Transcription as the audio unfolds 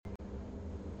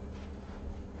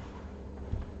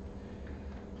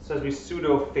So as we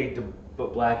pseudo fade to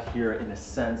black here, in a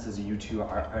sense, as you two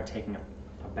are taking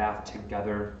a bath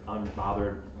together,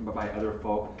 unbothered by other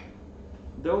folk,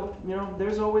 though,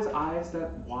 there's always eyes that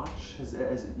watch as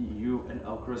you and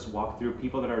Elchris walk through,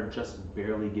 people that are just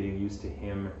barely getting used to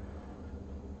him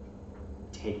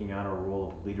taking on a role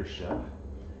of leadership,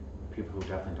 people who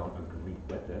definitely don't agree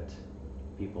with it,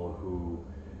 people who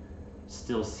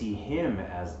still see him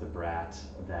as the brat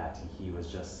that he was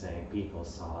just saying people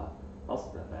saw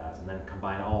Elspeth as, and then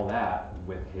combine all that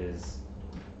with his,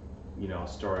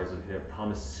 stories of his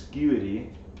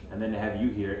promiscuity, and then to have you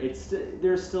here,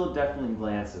 there's still definitely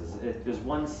glances. If there's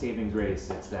one saving grace,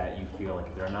 it's that you feel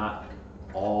like they're not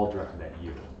all directed at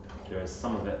you. There's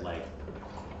some of it like,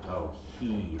 oh,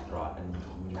 he brought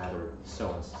another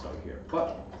so-and-so here.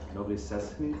 But nobody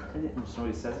says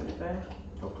anything.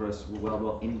 Of course,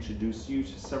 we'll introduce you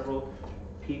to several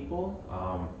people.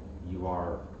 You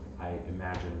are, I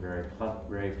imagine,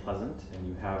 very pleasant, and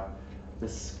you have the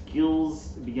skills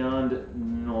beyond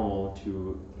normal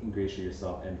to ingratiate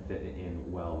yourself and fit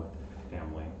in well with the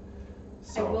family.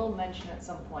 So, I will mention at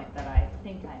some point that I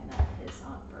think I met his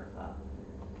Aunt Bertha.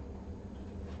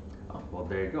 Oh, well,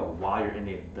 there you go. While you're in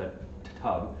the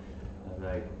tub,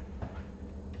 like,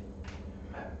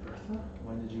 met Bertha?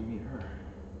 When did you meet her?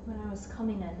 When I was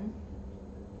coming in,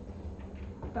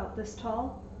 about this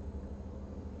tall,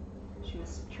 she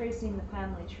was tracing the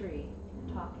family tree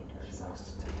and talking to herself. She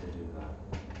likes to do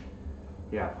that.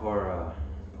 Yeah, poor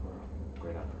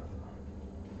great Aunt Bertha.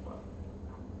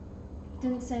 What?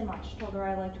 Didn't say much. Told her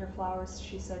I liked her flowers.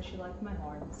 She said she liked my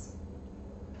horns.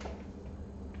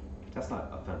 That's not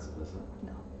offensive, is it?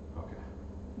 No. Okay.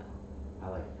 No. I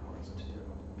like horns too.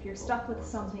 If you're stuck with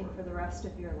something for the rest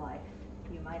of your life,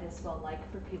 you might as well like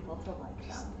for people to like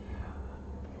them.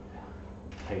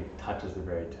 He touches the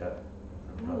very tip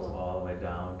and goes all the way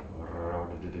down.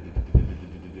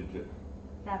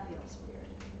 That feels weird.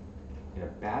 In a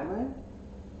bad way?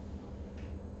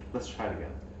 Let's try it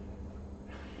again.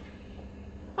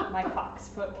 My fox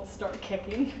foot will start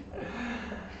kicking.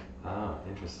 Oh,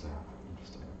 interesting.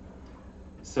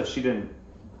 So she didn't,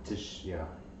 yeah.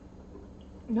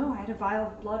 No, I had a vial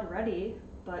of blood ready,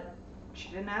 but she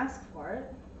didn't ask for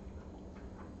it.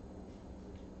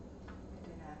 I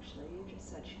didn't actually, you just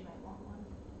said she might want one.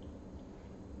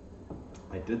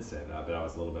 I did say that, but I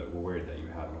was a little bit worried that you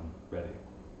had one ready.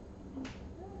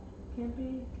 Can't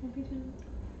be too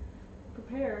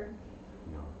prepared.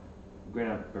 No. Great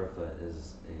Aunt Bertha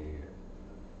is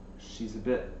she's a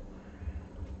bit,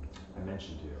 I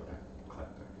mentioned to you,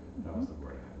 eclectic. That was the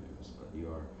word I had used. But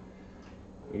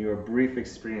in your brief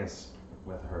experience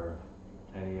with her,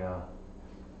 any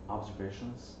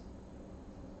observations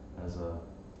as a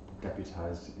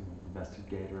deputized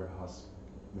investigator, House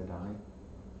Medani?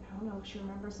 I don't know if she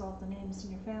remembers all the names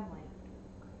in your family.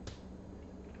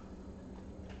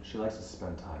 She likes to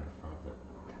spend time in front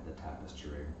of the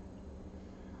tapestry,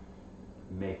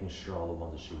 making sure all the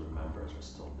ones that she remembers are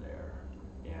still there,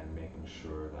 and making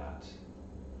sure that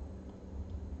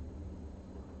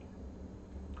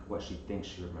what she thinks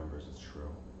she remembers is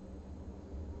true.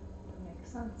 That makes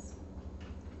sense.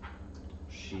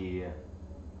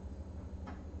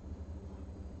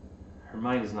 Her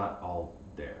mind is not all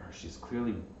there. She's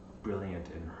clearly brilliant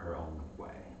in her own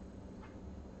way.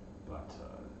 But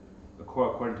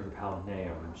according to the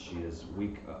Palinaeum, she is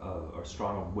weak, or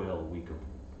strong of will, weak of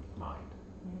mind.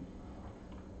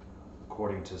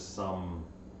 According to some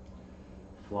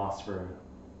philosopher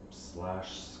 /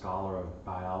 scholar of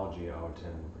biology out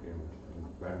in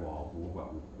Redwall,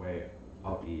 way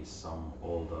out east, some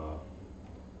old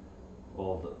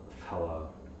fella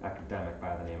academic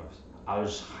by the name of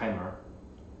Alzheimer.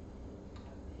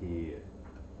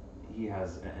 He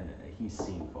has, and he's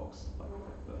seen folks like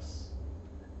this.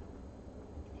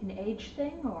 An age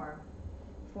thing or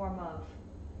form of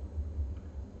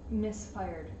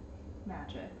misfired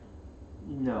magic?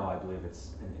 No, I believe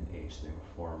it's an age thing,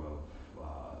 a form of,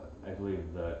 I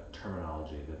believe the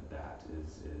terminology that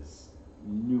is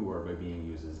newer but being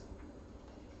used as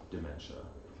dementia.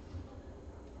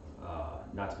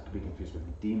 Not to be confused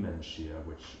with dementia,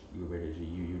 which you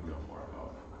know more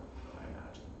about, I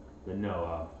imagine. But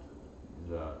no,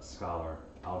 the scholar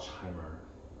Alzheimer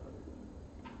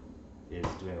is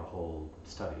doing a whole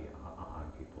study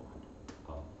on people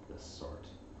of this sort,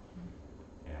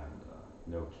 and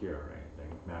no cure or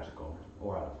anything, magical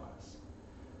or otherwise.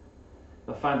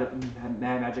 They'll find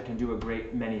that magic can do a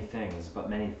great many things, but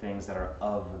many things that are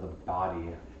of the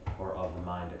body or of the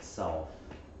mind itself,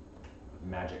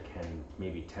 magic can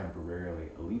maybe temporarily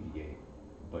alleviate,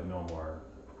 but no more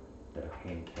that a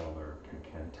painkiller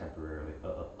can temporarily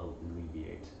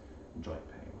alleviate joint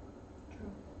pain.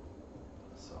 True.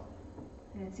 So,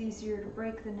 And it's easier to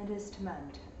break than it is to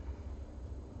mend.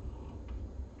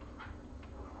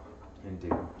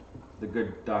 indeed. The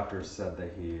good doctor said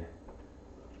that he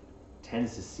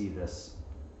tends to see this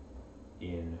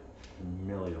in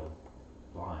familial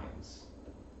lines.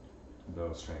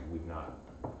 Though strange, we've not,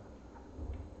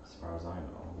 as far as I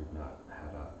know, we've not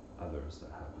had others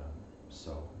that have been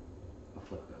so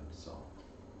afflicted. So,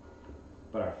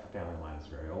 but our family line is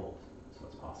very old, so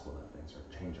it's possible that things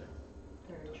are changing.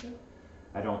 Very true.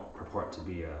 I don't purport to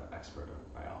be an expert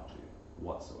of biology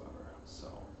whatsoever, so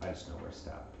I just know where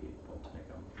stab people to make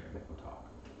them talk.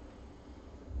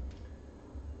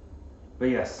 But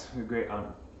yes, your great aunt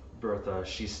Bertha,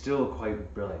 she's still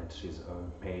quite brilliant. She's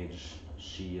a mage.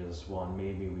 She is one.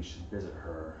 Maybe we should visit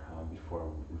her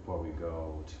before we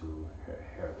go to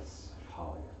Harith's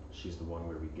Folly. She's the one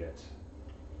where we get.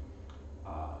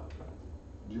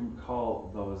 Do you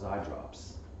recall those eye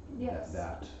drops? Yes.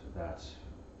 That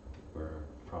were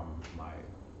from my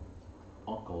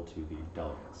uncle to the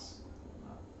delegates.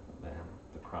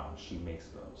 The crown. She makes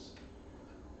those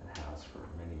and has for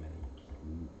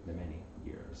many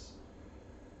years.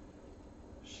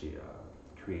 She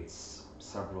creates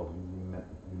several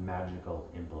magical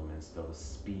implements, though the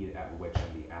speed at which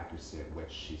and the accuracy at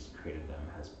which she's created them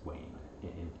has waned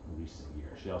in recent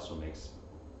years. She also makes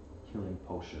healing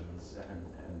potions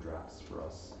and drafts for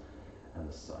us and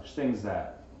the such. Things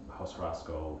that House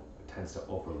Horasco tends to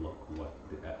overlook what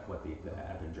the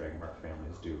Ebon Dragonmark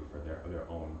families do for their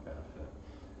own benefit.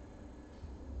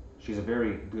 She's a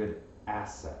very good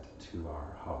asset to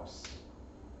our house.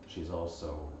 She's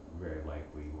also very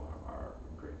likely one of our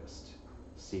greatest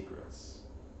secrets,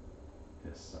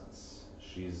 in a sense.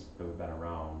 She's been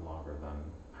around longer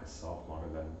than myself, longer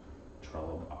than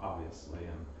Trello, obviously,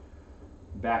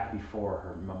 and back before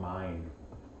her mind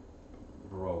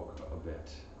broke a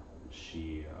bit,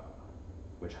 she,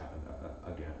 which happened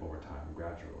again over time,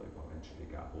 gradually, when she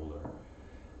got older,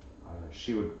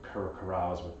 she would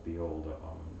carouse with the old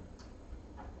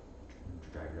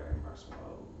Dragonmarks.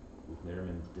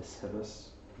 Learman Dishibus,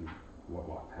 who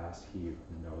walked past, he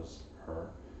knows her,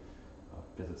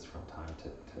 visits from time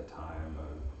to time,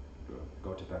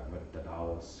 Gotebek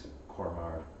Daedalus,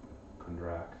 Cormar,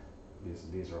 Kundrak.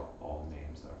 These are all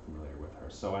names that are familiar with her.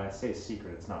 So when I say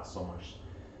secret, it's not so much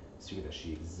secret that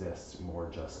she exists, more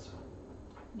just...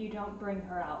 You don't bring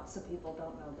her out so people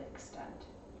don't know the extent.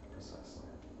 Precisely.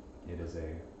 It is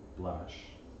a blemish.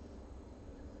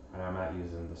 And I'm not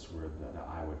using this word that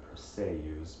I would per se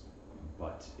use,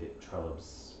 but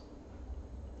Trellib's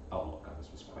outlook on this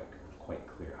was quite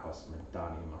clear. House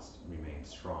Madani must remain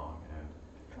strong, and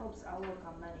Trellib's outlook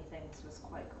on many things was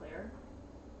quite clear.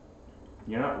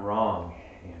 you're not wrong,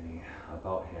 Annie,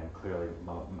 about him. Clearly,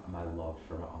 my love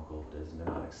for my uncle does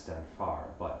not extend far,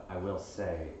 but I will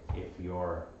say, if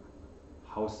your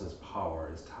house's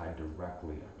power is tied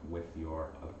directly with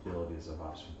your abilities of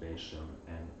observation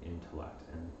and intellect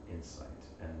and insight,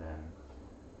 and then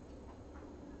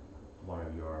one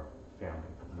of your family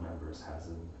members has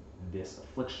this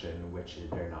affliction, which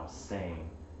they're now saying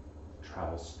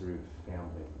travels through the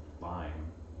family line,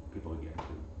 people begin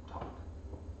to talk.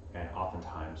 And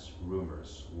oftentimes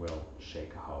rumors will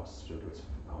shake a house due to its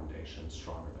foundation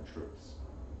stronger than truths.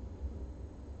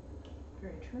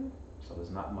 Very true. So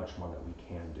there's not much more that we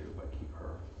can do but keep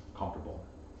her comfortable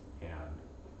and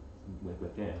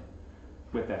within.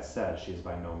 With that said, she is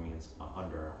by no means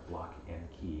under lock and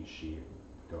key. She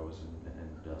goes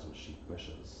and does what she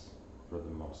wishes for the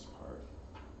most part.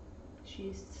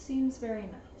 She seems very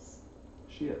nice.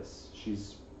 She is.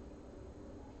 She's,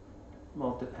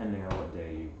 well, depending on what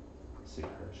day you see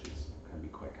her, she's can be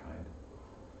quite kind.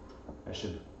 I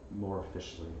should more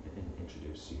officially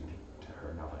introduce you to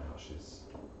her now that I know she's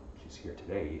here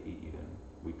today. Even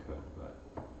we could,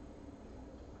 but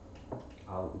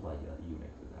I'll let you make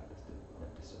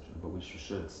that decision. But we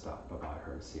should stop by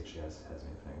her to see if she has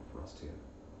anything for us to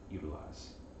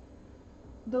utilize.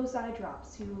 Those eye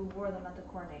drops, you wore them at the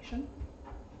coronation?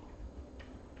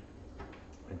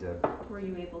 I did. Were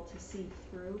you able to see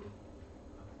through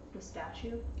the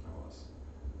statue? I was.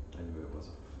 I knew it was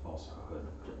a falsehood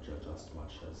just as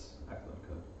much as Eklund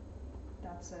could.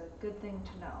 That's a good thing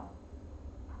to know.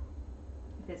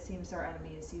 If it seems our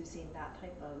enemy is using that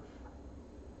type of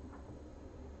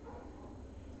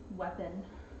weapon,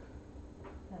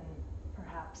 then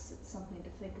perhaps it's something to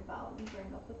think about and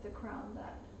bring up with the crown,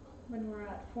 that when we're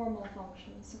at formal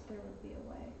functions, if there would be a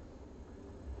way.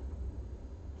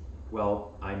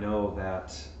 Well, I know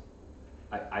that,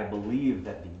 I believe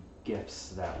that the gifts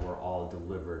that were all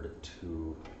delivered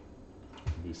to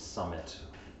the summit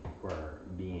were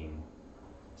being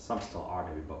some still are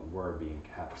maybe, but were being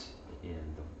kept in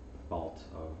the vault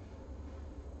of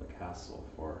the castle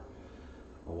for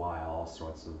a while, all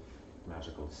sorts of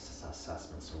magical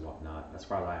assessments or whatnot. As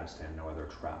far as I understand, no other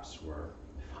traps were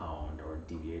found or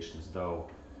deviations, though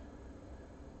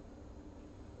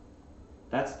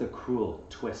that's the cruel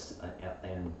twist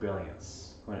and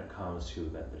brilliance when it comes to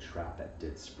the trap that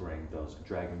did spring those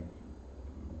dragon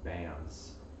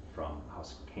bands from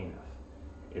House Caniff,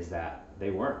 is that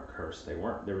they weren't cursed, there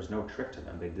was no trick to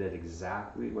them. They did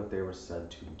exactly what they were said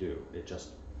to do. It just,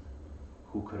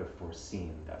 who could have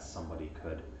foreseen that somebody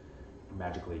could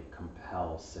magically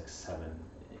compel 6-7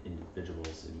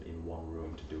 individuals in one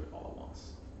room to do it all at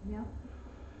once? Yeah.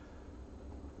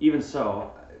 Even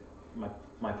so,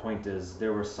 my point is,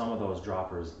 there were some of those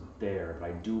droppers there, but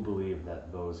I do believe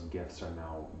that those gifts are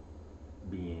now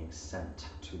being sent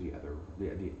to the other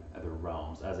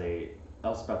realms.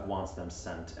 Elspeth wants them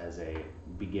sent as a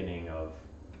beginning of,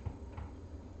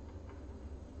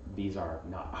 these are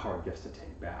not our gifts to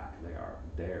take back, they are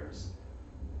theirs.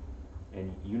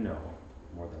 And you know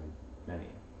more than many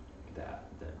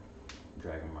that the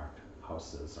dragon marked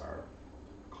houses are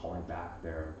calling back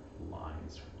their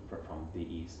lines from the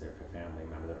east, their family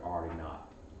members that are already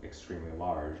not extremely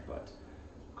large, but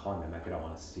calling them back. I don't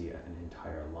want to see an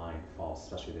entire line fall,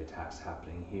 especially the attacks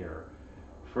happening here.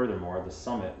 Furthermore, the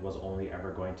summit was only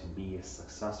ever going to be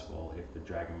successful if the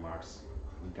dragon marks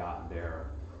got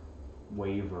their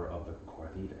waiver of the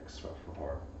Court Edicts for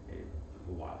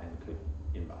a while and could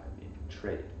imbibe in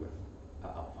trade with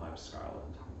Alfheim, Scarlet,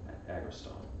 and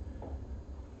Agrestone.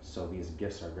 So these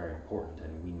gifts are very important,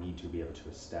 and we need to be able to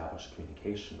establish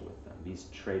communication with them. These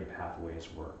trade pathways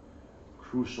were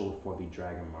crucial for the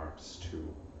dragon marks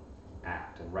to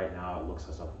act, and right now it looks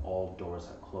as if all doors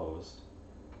have closed,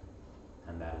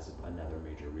 and that is another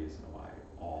major reason why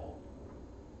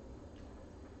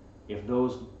if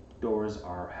those doors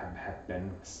have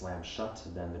been slammed shut,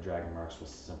 then the dragon marks will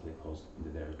simply close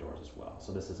their doors as well.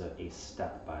 So this is a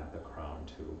step by the crown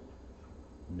to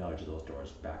nudge those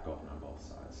doors back open on both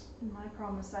sides. And I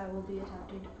promise I will be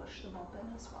attempting to push them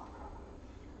open as well.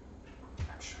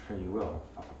 I'm sure you will,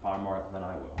 far more than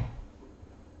I will.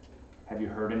 Have you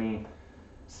heard any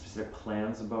specific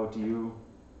plans about you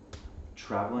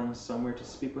traveling somewhere to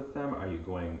speak with them? Are you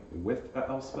going with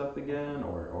Elspeth again,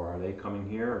 or are they coming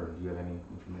here, or do you have any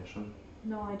information?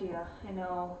 No idea. I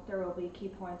know there will be key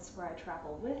points where I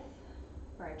travel with,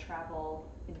 where I travel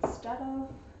instead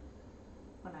of,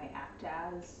 when I act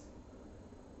as,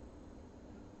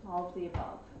 all of the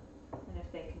above. And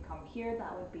if they can come here,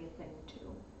 that would be a thing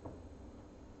too.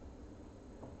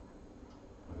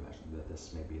 I imagine that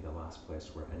this may be the last place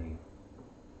where any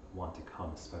want to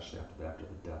come, especially after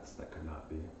the deaths that could not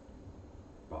be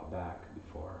brought back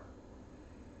before.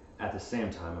 At the same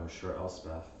time, I'm sure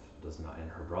Elspeth does not, and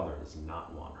her brother does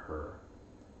not want her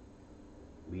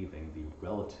leaving the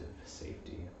relative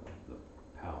safety of the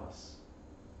palace.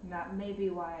 And that may be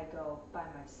why I go by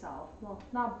myself. Well,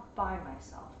 not by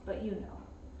myself, but you know.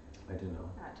 I do know.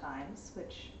 At times,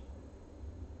 which,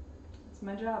 it's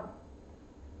my job.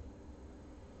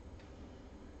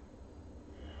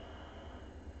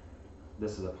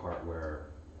 This is the part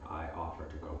where I offer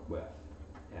to go with,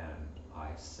 and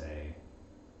I say,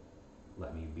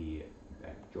 let me be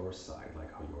at your side,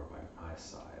 like how you are by my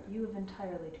side. You have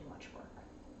entirely too much work.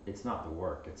 It's not the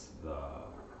work, it's the...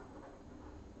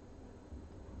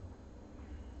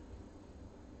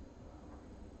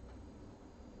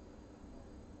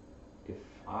 If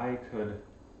I could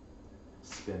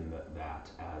spin that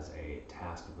as a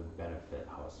task that would benefit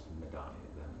House Madani,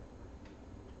 then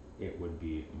it would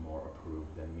be more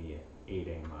approved than me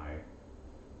aiding my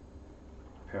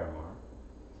paramour,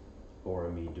 or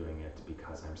me doing it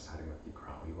because I'm siding with the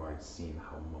crown. We've already seen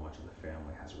how much of the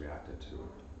family has reacted to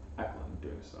Eklund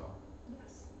doing so.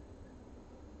 Yes.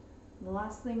 The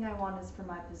last thing I want is for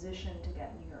my position to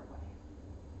get in your way.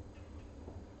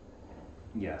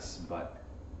 Yes, but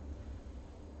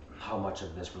how much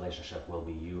of this relationship will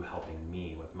be you helping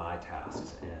me with my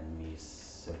tasks and me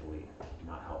simply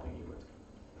not helping you with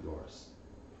yours?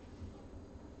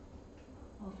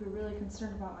 Well, if you're really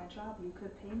concerned about my job, you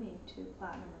could pay me 2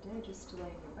 platinum a day just to lay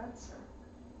in your bed, sir.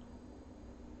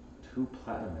 2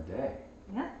 platinum a day?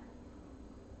 Yeah.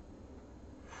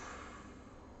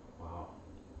 Wow.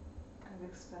 I have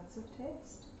expensive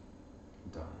taste.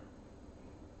 Done.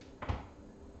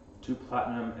 2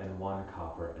 platinum and 1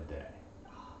 copper a day.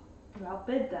 You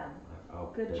outbid them. I've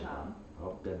outbid Good job. them.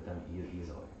 Outbid them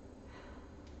easily.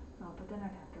 Oh, but then I'd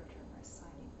have to return my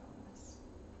signing bonus.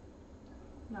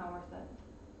 Not worth it.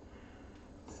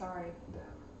 Sorry. Damn.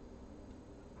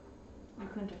 You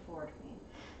couldn't afford me.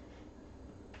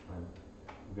 I'm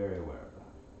very aware of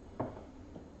that.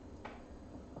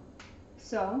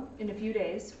 So, in a few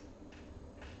days,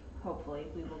 hopefully,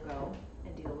 we will go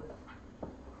and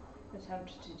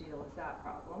attempt to deal with that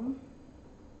problem.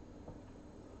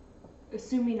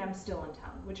 Assuming I'm still in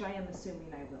town, which I am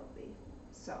assuming I will be.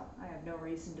 So, I have no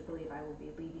reason to believe I will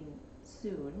be leaving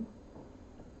soon.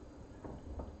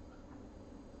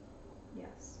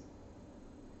 Yes.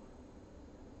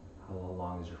 How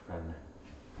long is your friend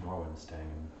Morwen staying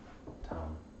in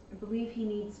town? I believe he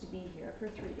needs to be here for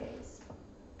 3 days.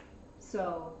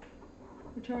 So,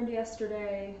 returned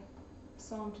yesterday,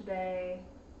 saw him today,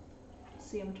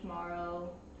 see him tomorrow,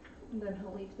 and then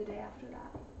he'll leave the day after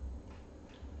that.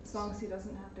 As long as he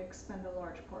doesn't have to expend a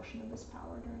large portion of his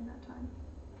power during that time.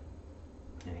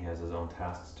 And he has his own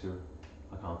tasks to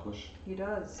accomplish? He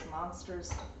does. Monsters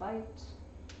to fight.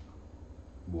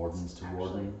 Wardens to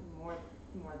Actually, warden?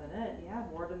 more than it, yeah.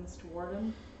 Wardens to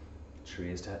warden.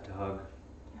 Trees to hug?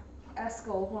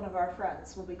 Eskel, one of our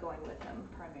friends, will be going with him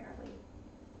primarily.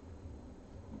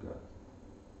 Good.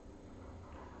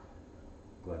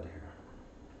 Glad to hear.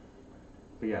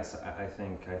 But yes, I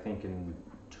think in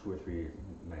 2 or 3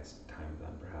 nights' time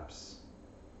then perhaps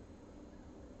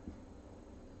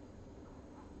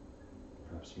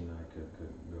you and I could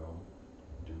go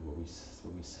do what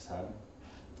we said.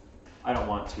 I don't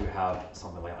want to have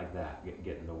something like that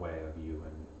get in the way of you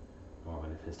and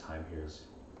Norman if his time here is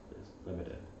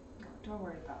limited. Don't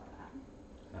worry about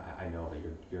that. I know that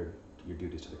your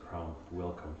duties to the crown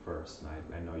will come first, and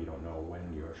I know you don't know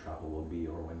when your travel will be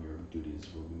or when your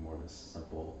duties will be more than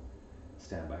simple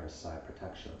stand by her side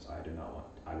protection. So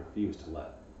I refuse to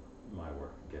let my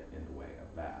work get in the way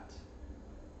of that.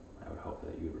 I would hope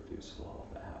that you would refuse to let all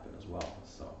of that happen as well.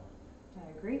 So I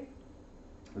agree.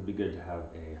 it would be good to have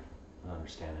an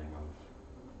understanding of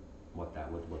what that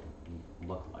would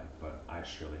look like, but I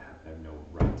surely have no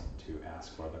right to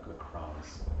ask for the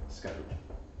crown's schedule.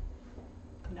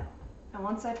 No. And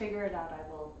once I figure it out, I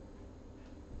will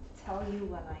tell you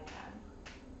when I can.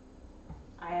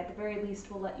 I, at the very least,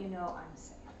 will let you know I'm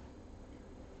safe.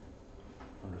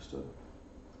 Understood.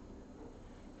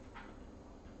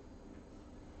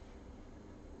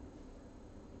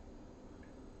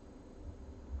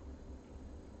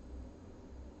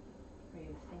 Are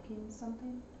you thinking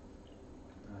something?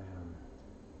 I am.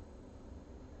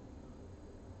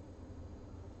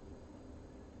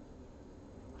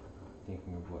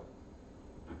 Thinking of what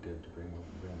would be good to bring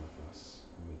with us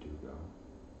when we do go.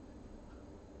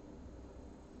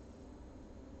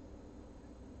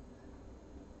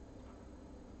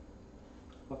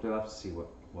 We'll have to see what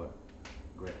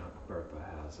Great Aunt Bertha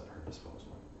has at her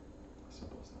disposal. As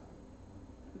simple as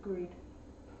that. Agreed.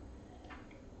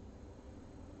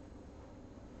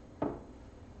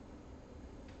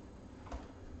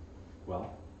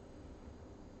 Well,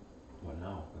 what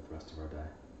now with the rest of our day?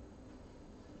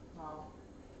 Well,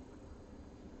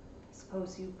 I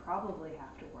suppose you probably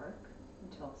have to work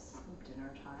until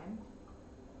dinner time.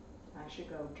 I should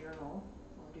go journal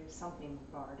or do something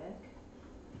bardic.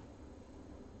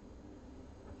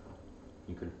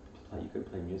 You could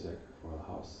play music for the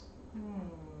house.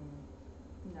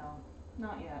 No,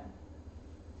 not yet.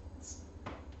 It's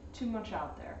too much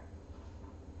out there.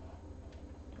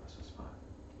 That's just fine.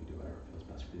 You do whatever feels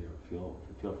best for you.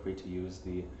 Feel free to use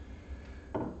the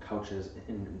couches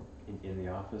in the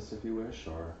office if you wish,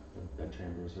 or the bed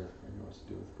chambers are yours to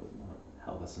do with what you want.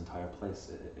 Hell, this entire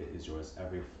place is yours.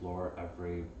 Every floor,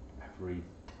 every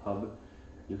tub.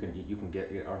 You can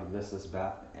get out of this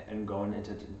bath and go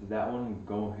into that one.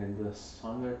 Go in the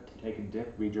sun there, take a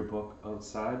dip, read your book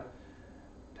outside,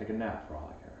 take a nap for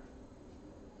all I care.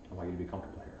 I want you to be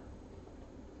comfortable here.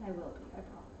 I will be, I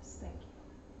promise. Thank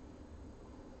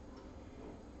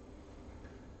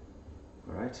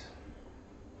you. All right.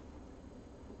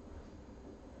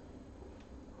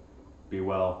 Be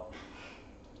well.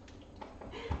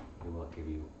 We will give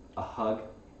you a hug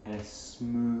and a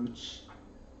smooch.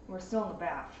 We're still in the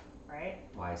bath, right?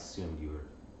 Well, I assumed you were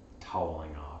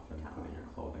toweling off and Toweling. putting your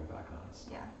clothing back on.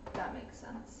 So. Yeah, that makes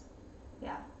sense.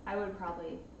 Yeah, I would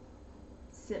probably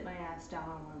sit my ass down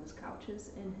on one of his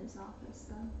couches in his office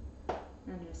then,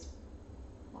 and just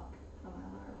pluck a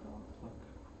Mylar roll. Look.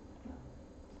 Yeah.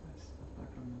 Nice.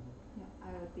 Back on Yeah,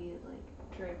 I would be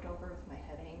like draped over with my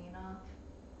head hanging off,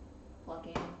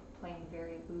 plucking, playing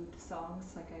very lewd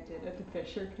songs like I did at the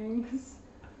Fisher Kings.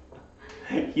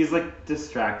 He's like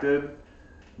distracted.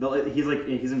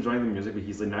 He's enjoying the music, but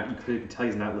he's like not. You could tell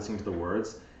he's not listening to the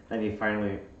words. And he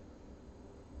finally,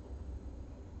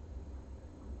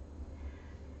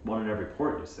 one in every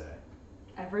port, you say.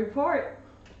 Every port.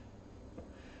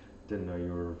 Didn't know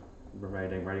you were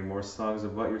writing more songs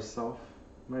about yourself,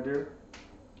 my dear.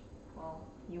 Well,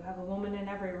 you have a woman in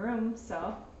every room,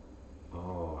 so.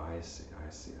 Oh, I see.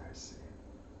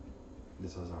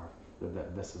 This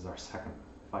is our second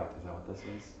fight. Is that what this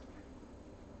is?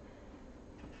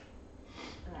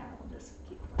 And I will just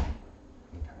keep playing.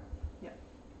 Okay. Yep.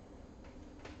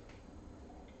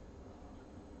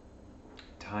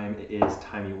 Time is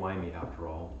timey-wimey after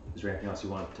all. Is there anything else you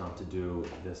want to do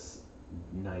this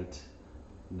night,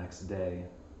 next day?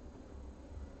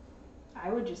 I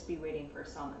would just be waiting for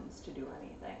summons to do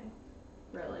anything,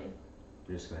 really.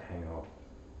 You're just gonna hang out,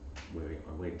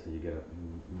 wait until you get a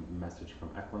message from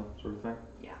Eklund, sort of thing?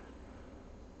 Yeah.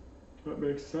 That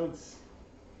makes sense.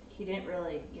 He didn't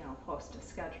really, post a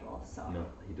schedule, so. No,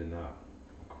 he did not.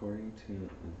 According to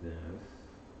this,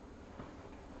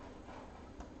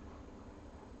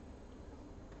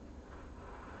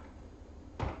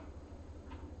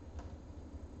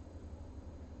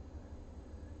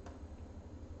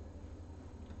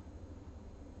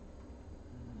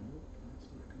 that's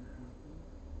not gonna happen.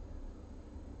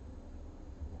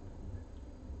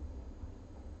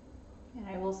 And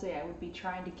I will say I would be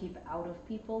trying to keep out of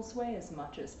people's way as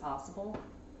much as possible.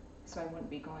 So I wouldn't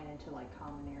be going into like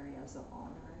common areas of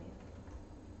honor or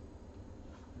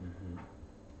anything. Mm-hmm.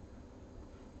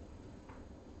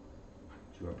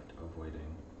 You are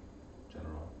avoiding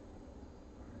general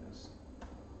areas.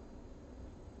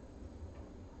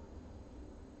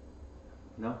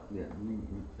 No? Yeah.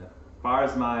 As far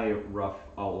as my rough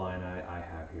outline I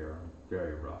have here,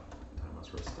 very rough timeless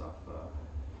sort of stuff.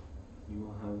 You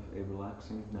will have a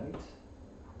relaxing night.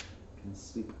 You can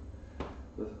sleep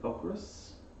with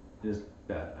Elchris in his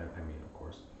bed, I mean, of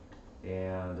course.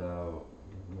 And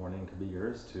morning could be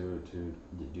yours to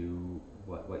do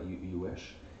what you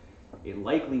wish. It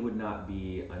likely would not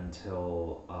be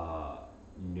until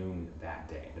noon that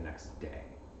day, the next day,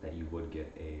 that you would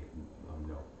get a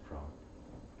note from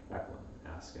Eklund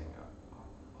asking,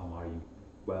 are you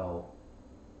well?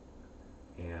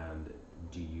 And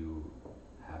do you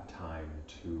have time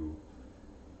to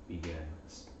begin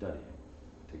studying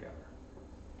together?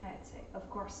 I'd say, of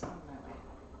course, on my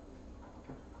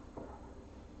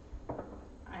way.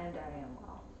 And I am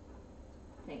well.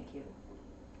 Thank you.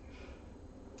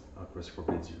 Elchris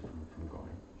forbids you from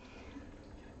going.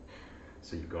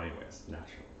 So you go anyways,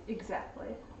 naturally.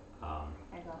 Exactly. I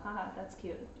go, haha, that's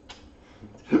cute.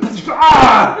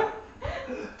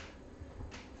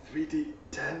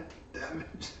 3d10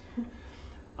 damage.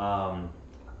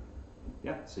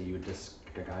 Yeah, so you would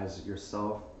disguise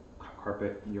yourself,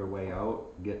 carpet your way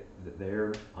out, get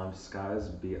there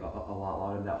undisguised, be a lot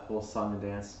louder in that whole song and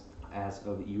dance as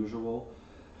of usual.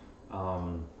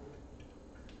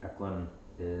 Eklund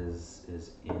is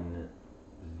in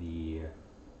the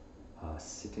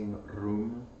sitting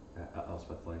room that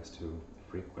Elspeth likes to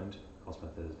frequent.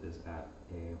 Elspeth is at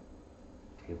a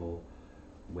table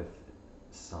with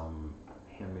some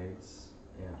handmaids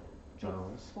and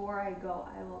generals. Before I go,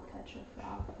 I will catch a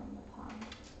frog from the pond.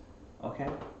 Okay,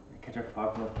 catch a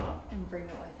frog from the pond. And bring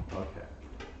it with me. Okay,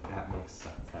 that makes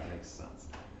sense.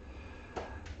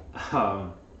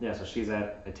 Yeah, so she's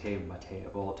at a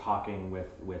table talking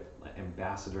with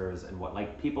ambassadors and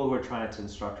people who are trying to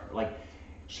instruct her.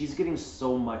 She's getting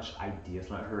so much ideas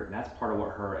from her, and that's part of what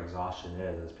her exhaustion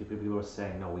is. People are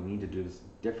saying, no, we need to do this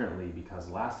differently because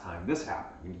last time this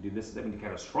happened. We need to do this. We need to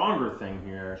get a stronger thing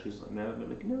here. She's like, no,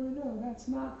 that's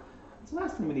not. That's the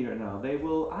last thing we need right now. They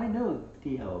will. I know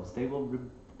the elves. They will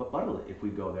rebuttal it if we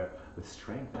go there with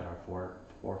strength at our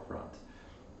forefront.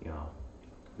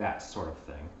 That sort of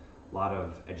thing. A lot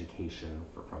of education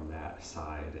from that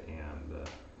side and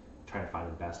trying to find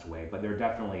the best way. But they're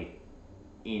definitely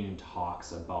in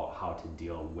talks about how to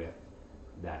deal with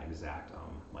that exact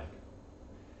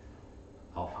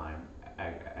Alfheim,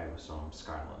 Agosome,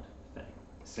 Scarland thing.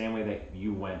 Same way that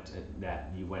you went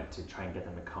to try and get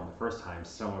them to come the first time,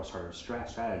 similar sort of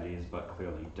strategies, but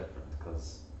clearly different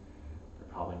because they're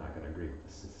probably not going to agree with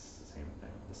the same thing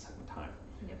the second time.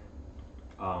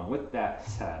 Yep. With that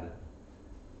said,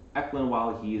 Eklund,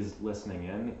 while he's listening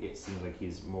in, it seems like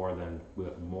he's more than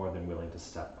willing to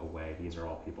step away. These are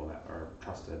all people that are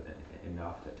trusted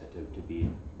enough to be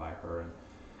by her. And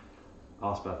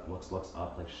Elspeth looks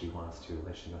up like she wants to.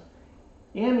 She goes,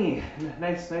 Annie,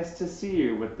 nice to see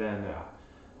you. But then,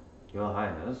 Your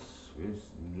Highness,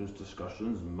 these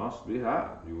discussions must be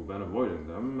had. You've been avoiding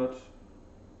them at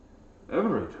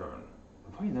every turn.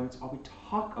 Avoiding them? It's all we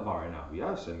talk about right now.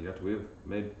 Yes, and yet we've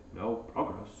made no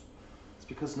progress. It's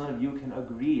because none of you can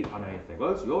agree on anything.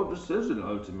 Well, it's your decision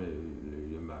ultimately,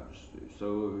 Your Majesty.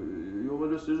 So your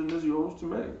decision is yours to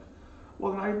make.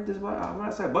 Well, then when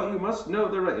I say, but you must know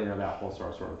the right, that whole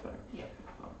sort of thing. Yep.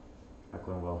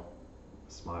 Eklund will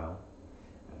smile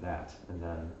that, and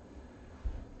then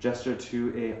gesture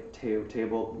to a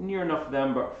table near enough of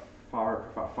them, but far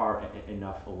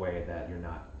enough away that you're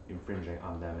not infringing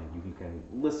on them, and you can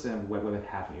listen with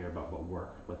half an ear, but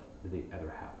work with the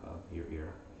other half of your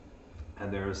ear.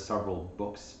 And there's several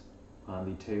books on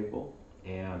the table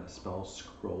and a spell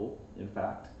scroll, in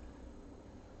fact.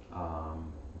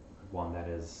 One that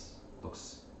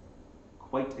looks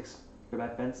quite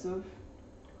expensive,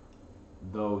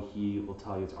 though he will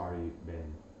tell you it's already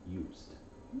been used.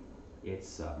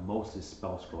 It's mostly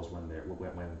spell scrolls when they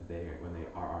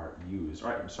are used.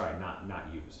 Or I'm sorry,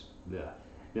 not used.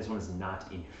 This one is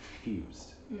not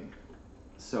infused.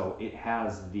 So it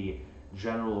has the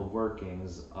general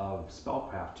workings of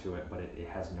spellcraft to it, but it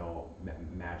has no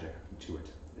magic to it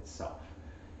itself.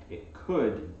 It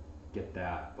could get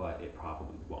that, but it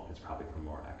probably won't. It's probably for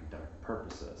more academic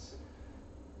purposes.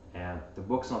 And the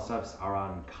books and all stuff are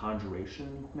on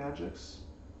conjuration magics.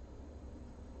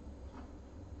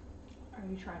 Are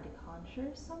you trying to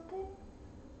conjure something?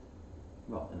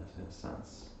 Well, in a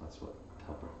sense, that's what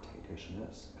teleportation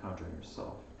is, conjuring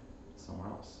yourself somewhere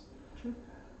else. True.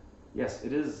 Yes,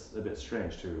 it is a bit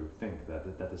strange to think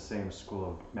that the same school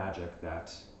of magic that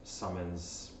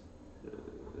summons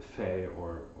Fae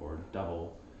or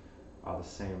devil are the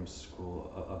same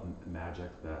school of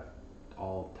magic that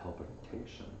all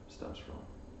teleportation stems from.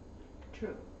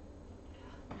 True.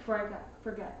 Before I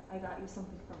forget, I got you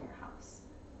something from your house.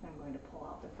 I'm going to pull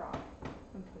out the frog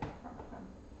and put it in front of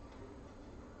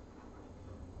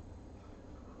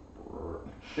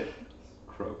him.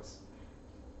 Croaks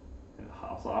and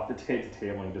hops off the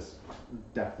table and just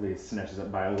deftly snatches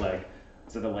it by a leg,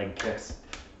 so the leg kicks.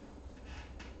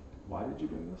 Why did you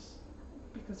bring this?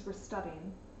 Because we're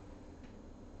studying.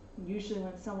 Usually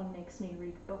when someone makes me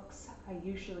read books, I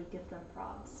usually give them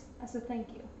frogs as a thank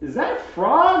you. Is that a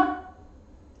frog?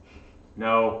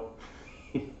 No.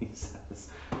 He says,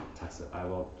 Tessa, I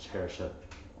will cherish it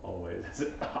always, as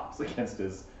it hops against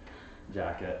his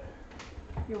jacket.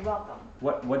 You're welcome.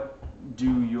 What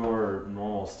do your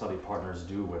normal study partners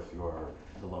do with your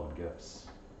beloved gifts?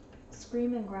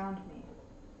 Scream and ground me.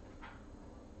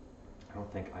 I don't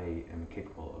think I am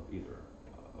capable of either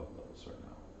of those right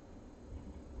now.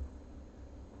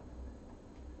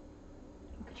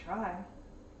 You could try.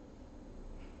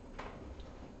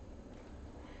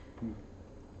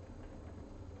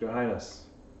 Your Highness.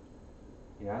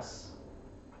 Yes?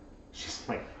 She's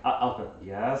like, Alpha,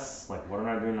 yes? Like, what am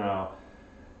I doing now?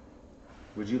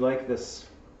 Would you like this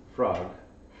frog?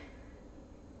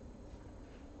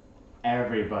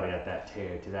 Everybody at that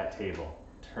table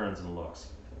turns and looks.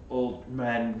 Old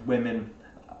men, women,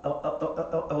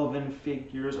 elven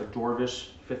figures, a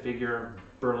dwarvish figure,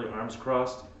 burly arms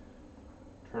crossed.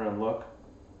 Turn and look.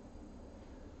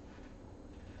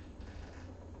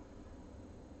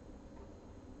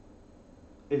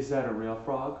 Is that a real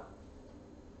frog?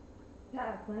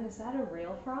 Yeah, Glenn, is that a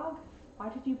real frog? Why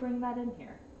did you bring that in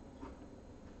here?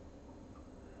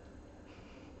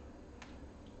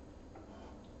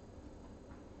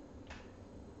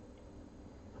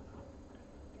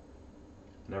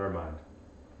 Never mind.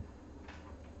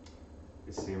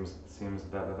 It seems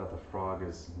that the frog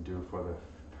is due for the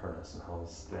furnace, and he'll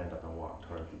stand up and walk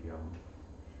toward the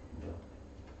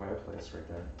fireplace right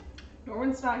there.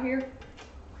 Norman's not here.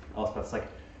 Elspeth's like,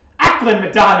 Acklin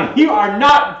Madani, you are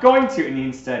not going to! And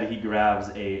instead he grabs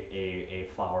a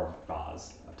flower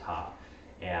vase up top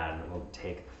and will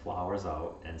take the flowers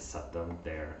out and set them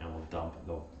there, and will dump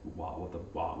the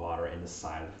water in the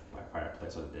side of the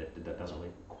fireplace so that it doesn't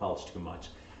really quelch too much.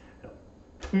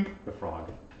 The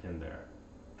frog in there.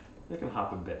 It can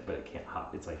hop a bit, but it can't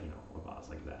hop. It's like, a vase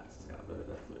like that. So it's got a bit of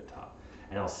a fluid top.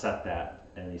 And I'll set that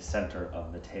in the center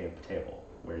of the table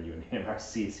where you and him are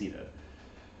seated.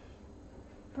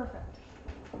 Perfect.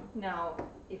 Now,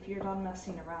 if you're done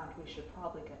messing around, we should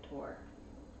probably get to work.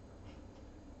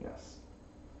 Yes.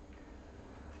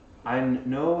 I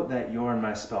know that your and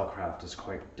my spellcraft is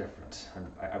quite different.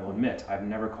 And I will admit, I've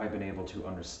never quite been able to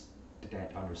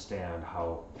understand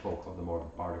how folk of the more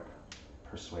bardic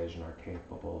persuasion are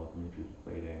capable of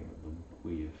manipulating the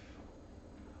weave.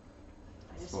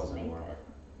 I just made it.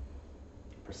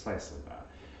 Precisely that.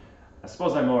 I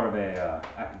suppose I'm more of a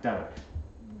academic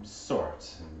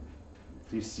sort. And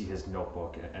if you see his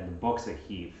notebook and the books that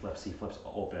he flips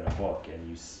open a book and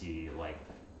you see like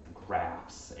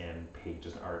graphs and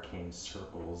pages and arcane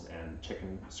circles and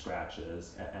chicken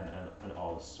scratches and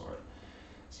all this sort.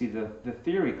 See, the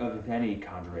theory of any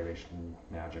conjuration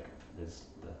magic is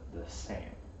the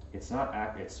same. It's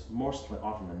most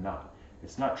often than not,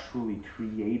 it's not truly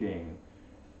creating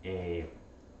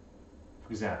for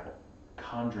example,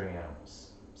 conjuring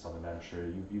animals, something that I'm sure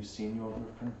you've seen your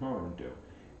friend Norman do.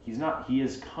 He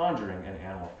is conjuring an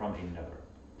animal from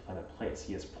another place.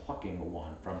 He is plucking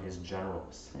one from his general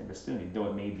vicinity, though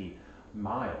it may be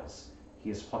miles. He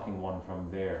is plucking one from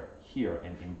there, here,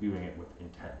 and imbuing it with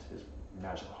intent, his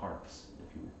magical harness,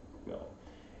 if you will.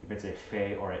 If it's a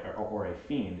fae or a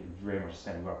fiend, very much the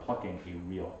same. You are plucking a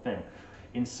real thing.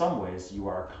 In some ways, you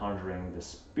are conjuring the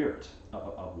spirit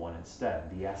of one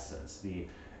instead, the essence.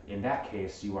 In that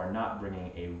case, you are not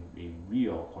bringing a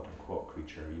real quote-unquote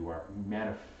creature. You are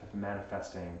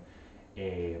manifesting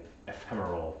a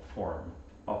ephemeral form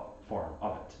of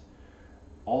it.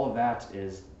 All of that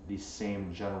is the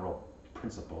same general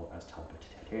principle as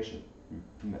teleportation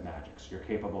magics. You're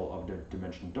capable of the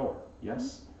dimension door, yes?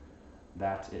 Mm-hmm.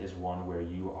 That is one where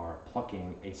you are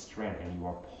plucking a strand and you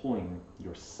are pulling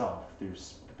yourself through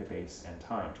space and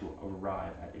time to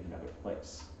arrive at another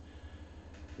place.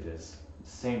 It is the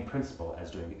same principle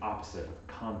as doing the opposite with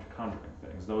conjuring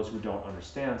things. Those who don't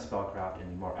understand spellcraft in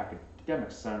the more academic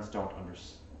sense don't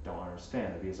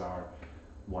understand that these are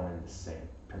one and the same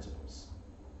principles.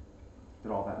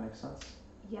 Did all that make sense?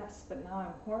 Yes, but now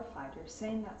I'm horrified. You're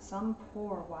saying that some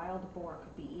poor wild boar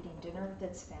could be eating dinner with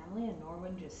its family and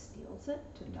Norwin just steals it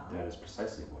to die? That is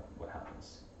precisely what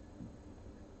happens.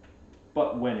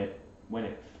 But when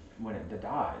it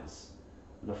dies,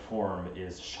 the form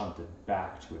is shunted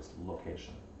back to its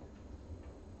location.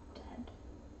 Dead?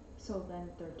 So then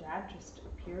their dad just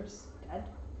appears dead?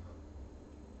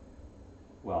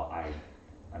 Well, I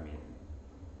mean...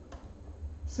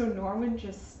 So Norman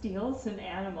just steals an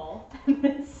animal and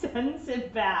then sends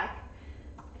it back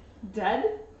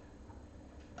dead?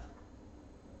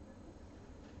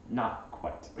 Not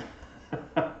quite.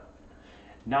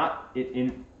 Not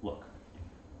in look.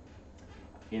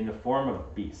 In the form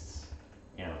of beasts,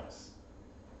 animals,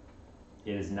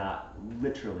 it is not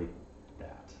literally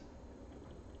that.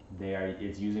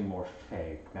 It's using more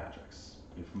fae magics.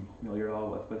 You're familiar at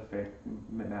all with fae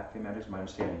magics? My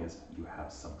understanding is you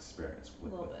have some experience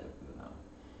with them.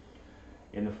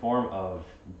 In the form of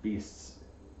beasts,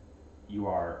 you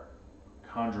are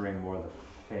conjuring more of the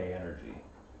fae energy,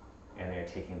 and they are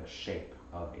taking the shape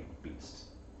of a beast.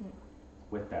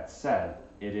 With that said,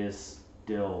 it is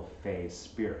still fae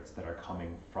spirits that are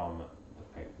coming from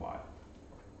the Feywild.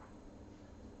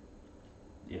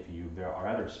 There are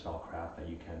other spellcraft that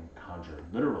you can conjure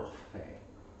literal fae,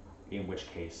 in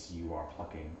which case you are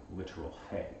plucking literal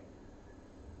fae.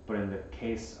 But in the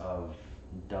case of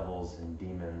devils and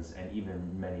demons and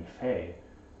even many fae,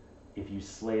 if you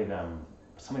slay them,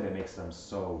 something that makes them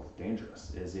so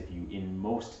dangerous is if you, in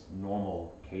most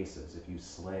normal cases, if you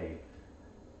slay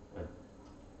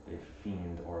a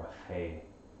fiend or a fae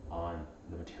on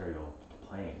the material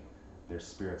plane, their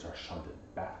spirits are shunted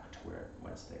back to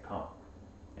whence they come.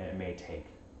 And it may take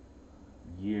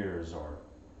years or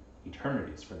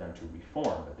eternities for them to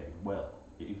reform, but they will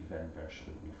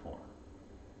eventually reform.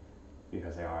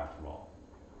 Because they are, after all,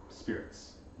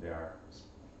 spirits. They are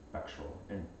spectral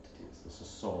entities. The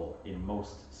soul, in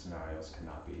most scenarios,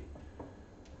 cannot be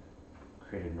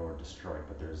created nor destroyed,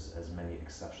 but there's as many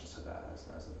exceptions to that as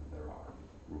there are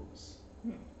rules.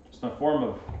 So in the form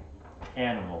of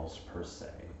animals, per se,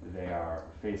 they are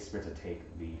fae spirits that take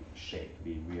the shape,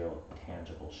 the real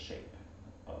tangible shape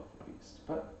of the beast.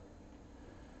 But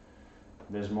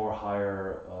there's more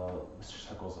higher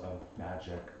circles of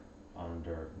magic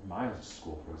under my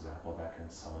school, for example, that can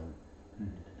summon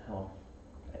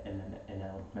an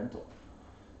elemental.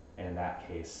 And in that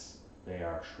case, they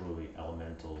are truly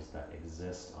elementals that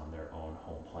exist on their own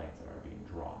home planes that are being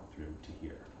drawn through to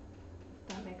here.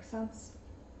 That makes sense.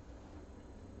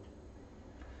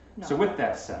 No, So with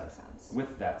that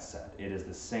said, it is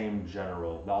the same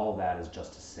general, all that is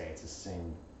just to say, it's the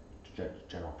same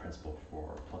general principle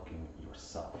for plucking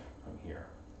yourself from here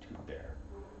to there.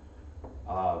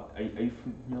 Are you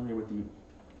familiar with the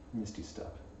Misty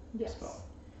Step spell?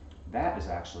 That is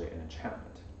actually an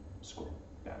enchantment school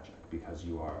magic, because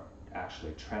you are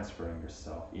actually transferring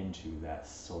yourself into that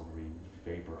silvery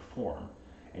vapor form,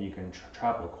 and you can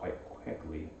travel quite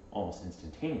quickly, almost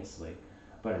instantaneously,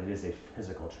 but it is a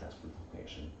physical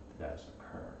transformation that is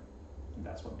occurring, and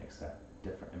that's what makes that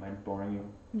different. Am I boring you?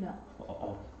 No.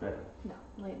 Already? No,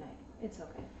 late night. It's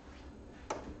okay.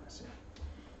 I see.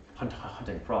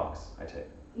 Hunting frogs, I take.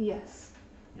 Yes.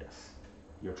 Yes.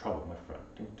 You're trouble, my friend.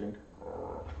 Dink, dink.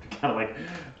 Kind of like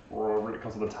when it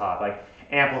comes to the top, like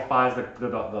amplifies the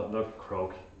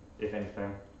croak, if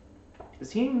anything.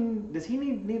 Does he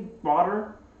need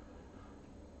water?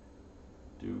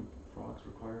 Do frogs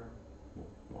require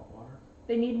water?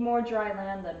 They need more dry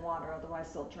land than water,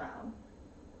 otherwise they'll drown.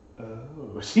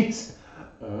 oh, she's,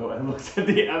 oh, and looks at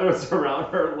the others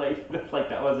around her like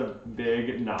that was a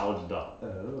big knowledge dump.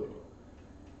 Oh.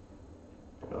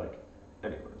 They're like,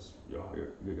 anyways, your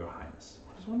Highness.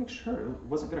 I just want to make sure it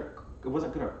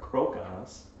wasn't gonna croak on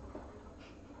us.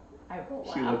 I will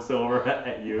laugh. She looks over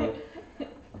at you.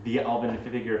 The elven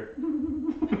figure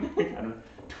kind of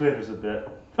twitters a bit.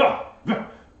 Oh,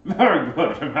 very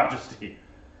good, Your Majesty.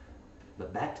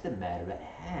 But back to the matter at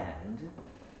hand.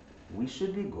 We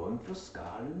should be going for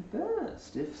Scotland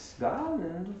first. If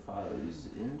Scotland falls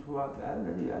into our battle,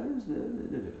 then the others.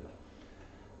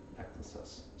 Acton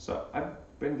says. So I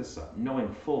bring this up,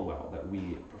 knowing full well that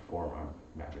we perform our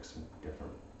magics in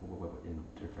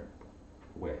different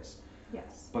ways.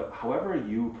 Yes. But however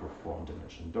you perform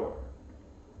Dimension Door,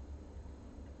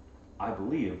 I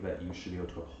believe that you should be able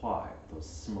to apply those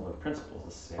similar principles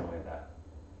the same way that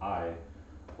I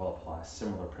will apply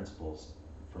similar principles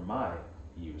for my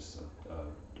use of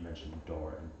Dimension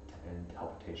Door and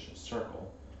Teleportation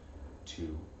Circle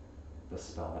to the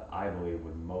spell that I believe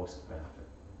would most benefit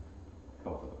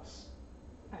both of us.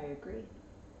 I agree.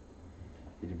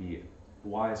 It'd be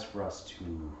wise for us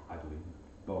to, I believe,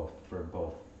 both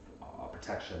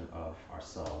protection of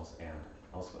ourselves and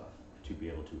Elspeth to be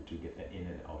able to get in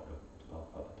and out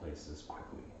of places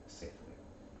quickly, safely.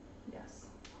 Yes.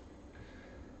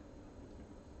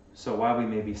 So while we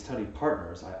may be study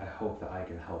partners, I hope that I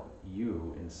can help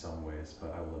you in some ways,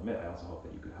 but I will admit I also hope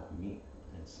that you can help me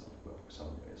in some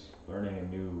ways. Learning a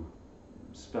new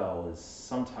spell is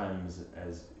sometimes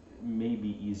as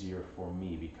maybe easier for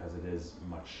me because it is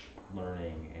much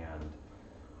learning and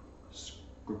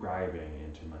scribing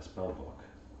into my spell book.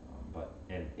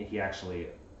 And he actually,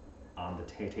 on the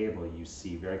table, you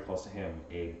see very close to him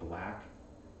a black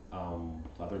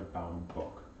leather-bound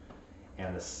book,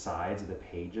 and the sides of the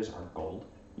pages are gold.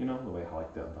 You know the way how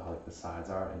the sides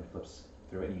are, and he flips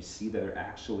through it, and you see that they're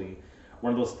actually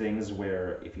one of those things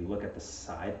where if you look at the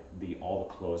side, all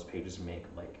the closed pages make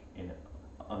like an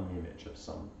image of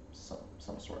some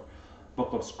sort.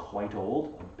 Book looks quite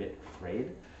old, a bit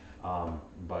frayed,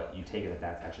 but you take it that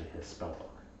that's actually his spell book.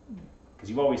 Because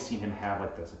you've always seen him have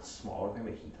like this smaller thing,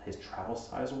 but his travel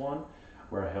size one,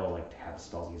 where he'll like have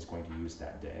spells he's going to use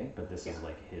that day. But this is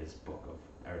like his book of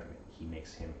everything. He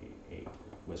makes him a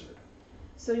wizard.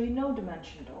 So you know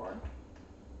Dimension Door.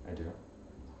 I do.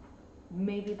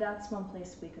 Maybe that's one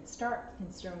place we could start,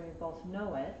 considering we both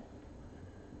know it.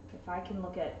 If I can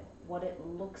look at what it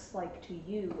looks like to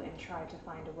you and try to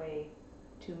find a way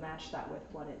to match that with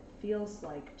what it feels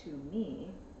like to me,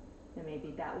 then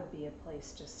maybe that would be a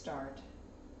place to start.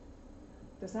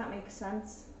 Does that make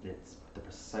sense? It's the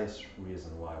precise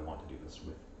reason why I want to do this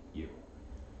with you.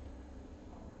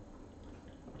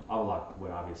 Avlok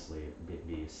would obviously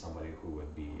be somebody who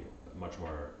would be much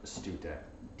more astute at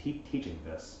teaching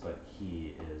this, but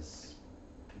he is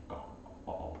gone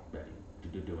already,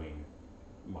 doing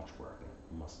much work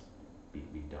that must be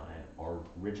done. And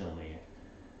originally,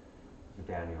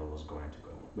 Daniel was going to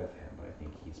go with him, but I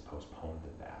think he's postponed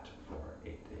that for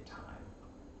a time.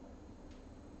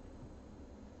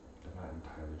 I'm not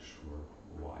entirely sure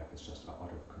why, if it's just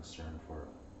out of concern for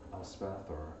Elspeth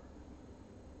or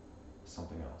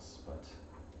something else, but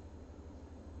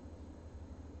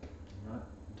I'm not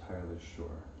entirely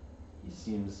sure. He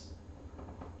seems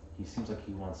like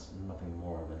he wants nothing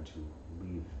more than to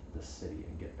leave the city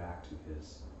and get back to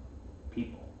his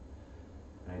people.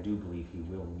 And I do believe he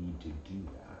will need to do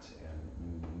that,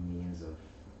 and means of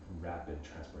rapid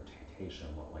transportation,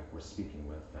 like we're speaking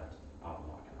with, that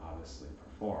Avlok can obviously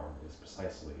perform, is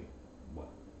precisely what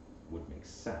would make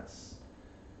sense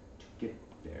to get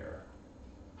there.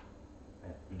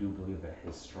 I do believe that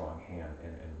his strong hand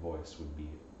and voice would be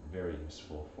very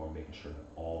useful for making sure that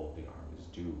all of the armies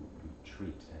do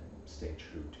retreat and stay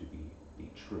true to the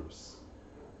truce.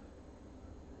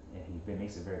 And he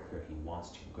makes it very clear he wants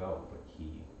to go, but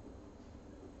he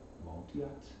won't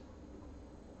yet.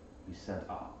 He sent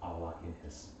Avlok in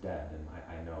his stead, and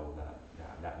I know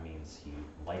that means he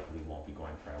likely won't be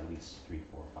going for at least 3,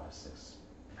 4, 5, 6,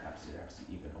 perhaps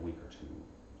even a week or two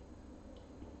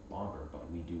longer,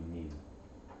 but we do need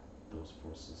those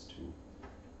forces to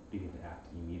begin to act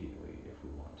immediately if we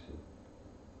want to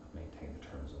maintain the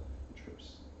terms of the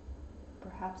truce.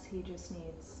 Perhaps he just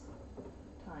needs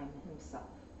time himself.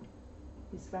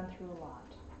 He's been through a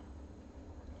lot.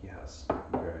 Yes,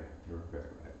 you're very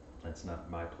right. It's not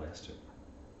my place to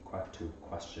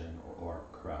question or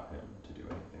corral him to do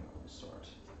anything of the sort.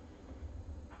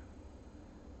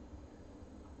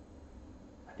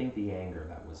 I think the anger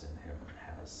that was in him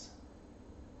has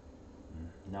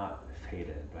not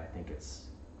faded, but I think it's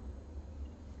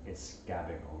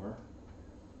scabbing over.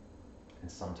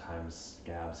 And sometimes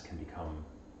scabs can become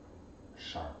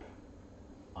sharp,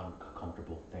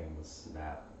 uncomfortable things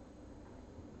that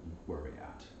you worry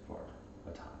at for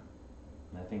a time.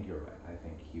 And I think you're right. I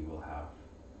think he will have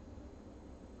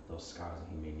those scars and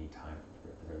he may need time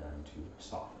for them to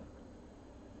soften.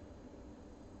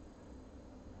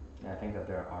 And I think that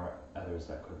there are others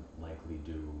that could likely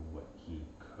do what he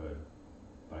could,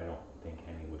 but I don't think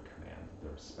any would command the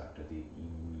respect or the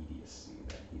immediacy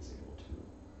that he's able to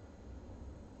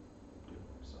do.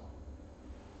 So,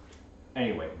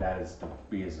 anyway, that is the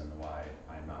reason why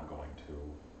I'm not going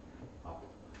to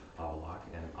Avaloq,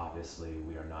 and obviously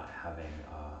we are not having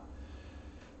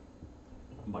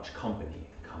much company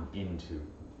come into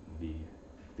the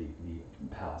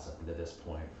palace at this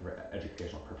point for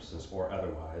educational purposes or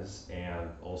otherwise, and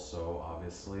also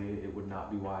obviously it would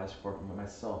not be wise for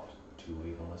myself to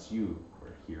leave unless you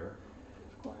were here.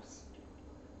 Of course.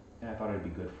 And I thought it'd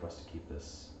be good for us to keep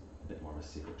this a bit more of a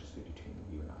secret just between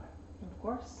you and I. Of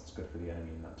course. It's good for the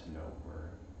enemy not to know what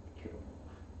we're capable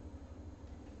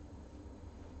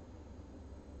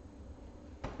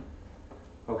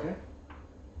of. Okay,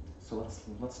 so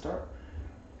let's start.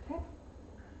 Okay.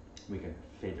 We can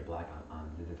fade to black on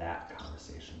that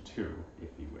conversation too, if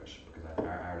you wish, because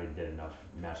I already did enough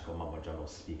magical mumbo jumbo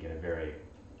speak in a very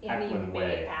Annie equine may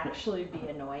way. actually be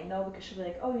annoying though, because she'll be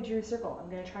like, "Oh, you drew a circle. I'm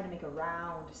gonna try to make a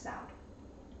round sound.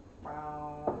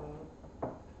 Round,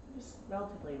 just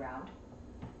relatively round.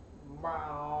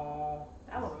 Round.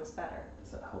 That one was better.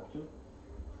 Does that help you?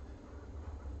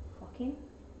 Plucking?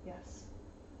 Yes.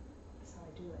 That's how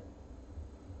I do it.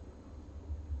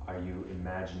 Are you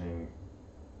imagining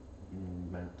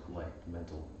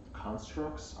mental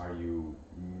constructs? Are you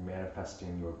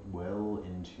manifesting your will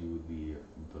into the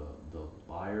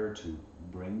lyre to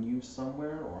bring you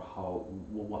somewhere, or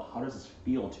how does this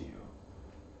feel to you?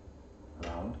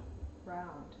 Round?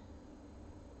 Round.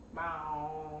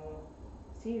 Round.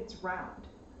 See, it's round,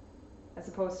 as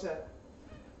opposed to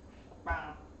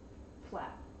round,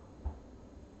 flat.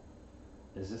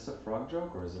 Is this a frog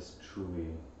joke, or is this truly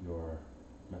your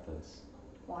methods?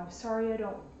 Well, I'm sorry I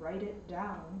don't write it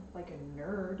down like a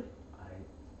nerd. I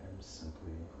am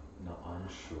simply not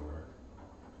unsure.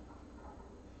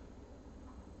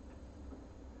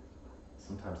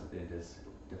 Sometimes it is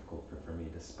difficult for me,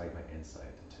 despite my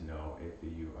insight, to know if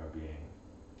you are being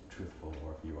truthful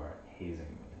or if you are hazing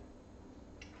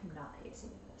me. I'm not hazing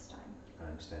you this time. I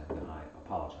understand, and I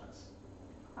apologize.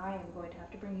 I am going to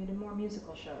have to bring you to more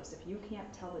musical shows if you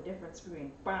can't tell the difference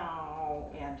between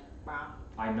bow and bow.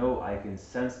 I know I can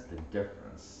sense the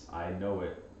difference. I know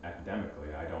it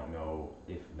academically. I don't know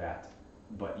if that,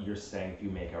 but you're saying if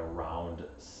you make a round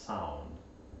sound,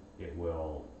 it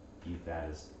will eat that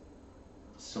as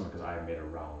similar, because I made a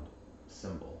round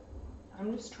symbol.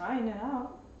 I'm just trying it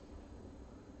out.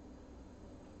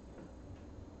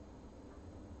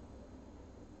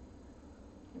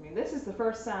 I mean, this is the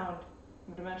first sound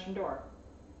of Dimension Door.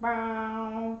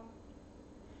 Bow.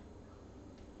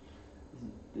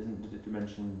 Isn't the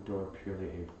Dimension Door purely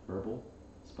a verbal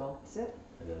spell? Is it?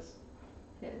 It is.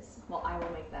 It is. Well, I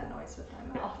will make that noise with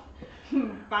my mouth.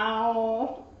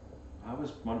 Bow. I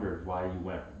always wondered why you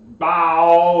went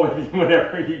bow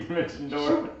whenever you Dimension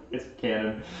Door. It's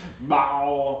canon.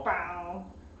 Bow. Bow.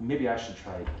 Maybe I should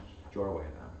try your way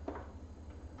then.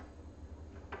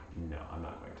 No, I'm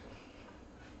not going to.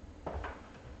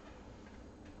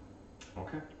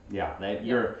 Okay. Yeah,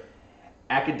 your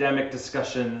academic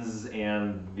discussions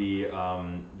and the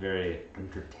very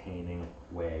entertaining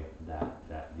way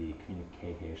that the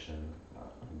communication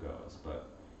goes, but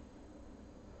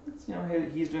it's,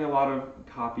 he's doing a lot of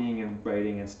copying and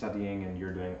writing and studying, and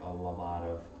you're doing a lot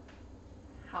of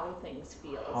How things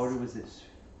feel. how does it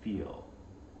feel?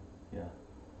 Yeah.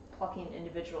 Plucking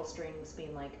individual strings,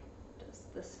 being like, does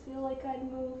this feel like I'd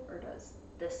move, or does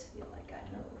this feel like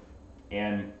I'd move?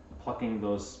 And plucking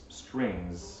those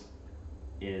strings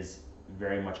is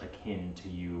very much akin to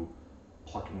you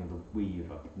plucking the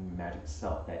weave of magic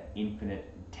itself, that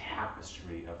infinite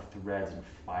tapestry of threads and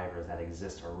fibers that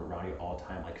exist around you all the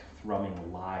time, like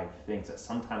thrumming live things that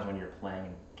sometimes when you're playing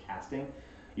and casting,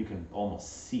 you can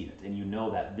almost see it, and you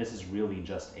know that this is really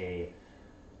just a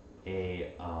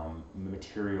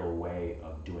material way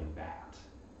of doing that.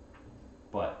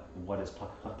 But what is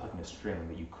plucking a string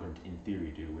that you couldn't, in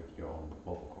theory, do with your own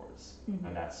vocal cords? Mm-hmm.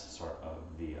 And that's sort of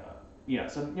the,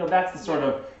 that's the sort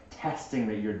of testing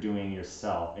that you're doing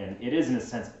yourself. And it is, in a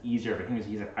sense, easier for him, because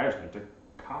he's like, I just need to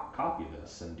copy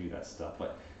this and do that stuff.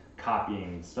 But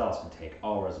copying spells can take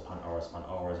hours upon hours upon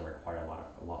hours and require a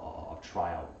lot of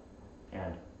trial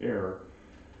and error.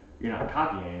 You're not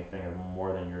copying anything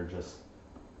more than you're just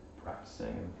practicing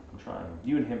and I'm trying.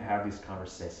 You and him have these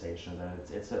conversations, and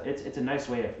it's a nice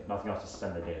way, if nothing else, to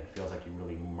spend the day. It feels like you're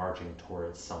really marching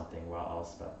towards something, while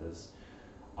Elspeth is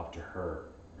up to her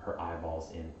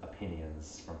eyeballs in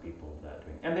opinions from people that are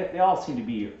doing. And they all seem to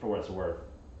be, for what it's worth,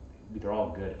 they're all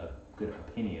good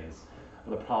opinions.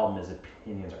 But the problem is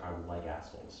opinions are like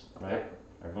assholes, right?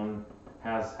 Everyone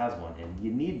has one, and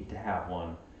you need to have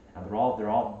one. And they're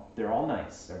all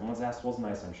nice. Everyone's asshole's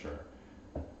nice, I'm sure.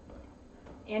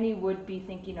 Annie would be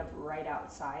thinking of right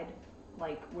outside,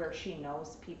 like where she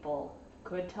knows people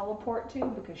could teleport to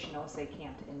because she knows they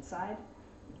can't inside,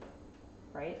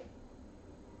 right?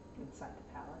 Inside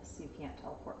the palace, you can't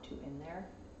teleport to in there.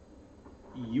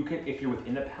 You can, if you're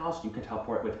within the palace, you can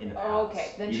teleport within the Oh, palace.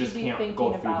 okay. Then you she'd just be can't thinking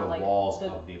go through about the like walls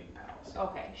of the palace.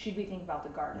 Okay, she'd be thinking about the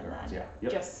garden Gardens, then. yeah.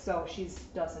 Yep. Just so she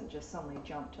doesn't just suddenly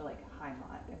jump to like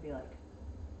Heimat and be like,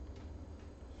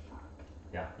 fuck.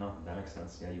 Yeah, no, that makes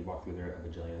sense. Yeah, you walk through there a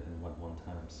bajillion and one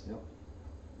times. Yep.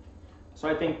 So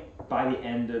I think by the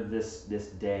end of this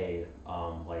day,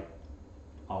 like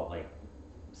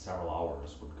several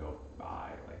hours would go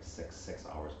by, like six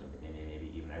hours,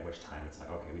 maybe even, at which time it's like,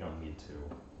 okay, we don't need to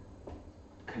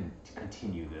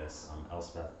continue this.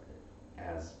 Elspeth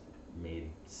has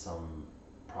made some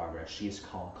progress. She's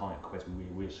calling it quits.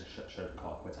 We should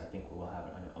call it quits. I think we'll have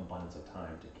an abundance of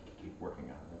time to keep working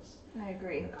on this. I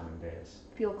agree. In the coming days.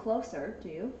 Feel closer, do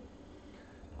you?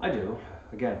 I do.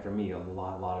 Again, for me, a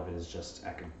lot of it is just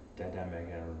academic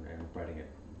and writing it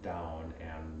down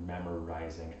and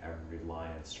memorizing every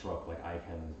line and stroke. Like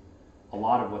a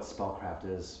lot of what spellcraft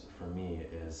is for me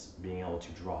is being able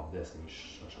to draw this, and he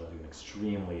shows you an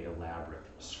extremely elaborate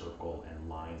circle and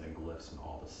lines and glyphs and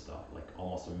all this stuff, like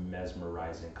almost a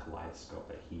mesmerizing kaleidoscope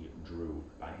that he drew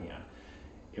by hand.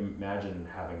 Imagine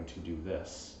having to do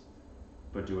this,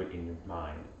 but do it in your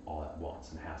mind all at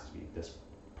once, and it has to be this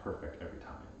perfect every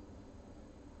time.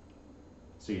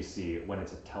 So you see, when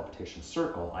it's a teleportation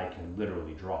circle, I can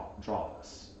literally draw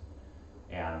this,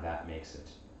 and that makes it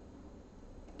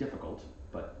difficult,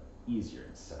 but easier in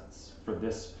a sense.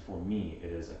 For me,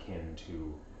 it is akin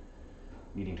to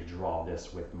needing to draw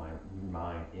this with my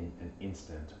mind in an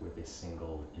instant with a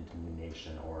single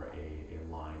intonation or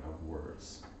a line of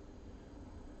words.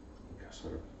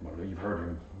 Sort of you've heard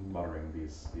him muttering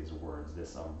these words.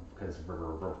 This because it's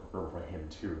verbal for him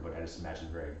too. But I just imagine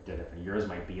very different. Yours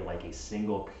might be like a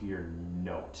single clear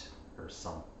note or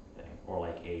something, or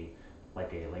like a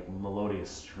melodious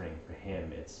string. For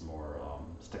him, it's more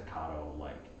staccato,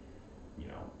 like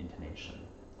intonation,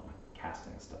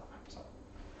 casting stuff. So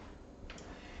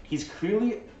he's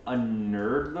clearly a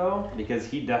nerd though, because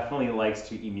he definitely likes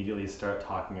to immediately start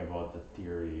talking about the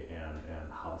theory and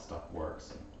how the stuff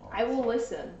works. I will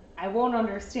listen. I won't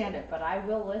understand it, but I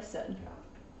will listen.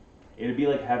 Yeah. It'd be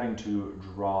like having to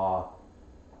draw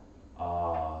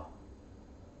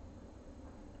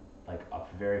like a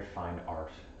very fine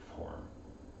art form.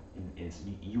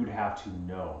 You would have to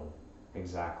know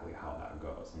exactly how that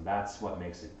goes, and that's what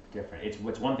makes it different. It's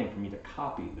one thing for me to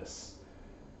copy this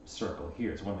circle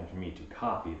here. It's one thing for me to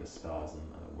copy the spells and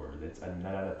the words. It's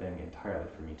another thing entirely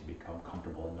for me to become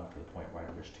comfortable enough to the point where I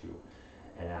wish to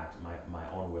enact my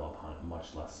own will upon it,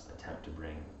 much less attempt to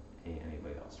bring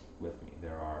anybody else with me.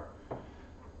 There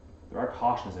are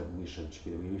cautions that we should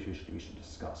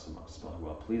discuss amongst spells.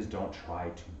 Well, please don't try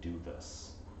to do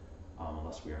this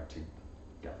unless we are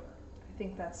together. I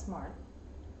think that's smart.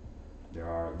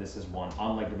 This is one,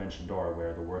 unlike Dimension Door,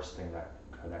 where the worst thing that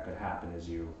could happen is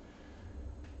you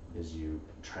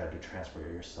try to transfer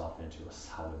yourself into a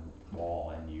solid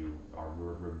wall and you are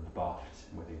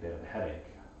rebuffed with a bit of a headache.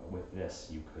 With this,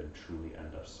 you could truly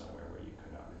end up somewhere where you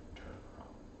could not return from.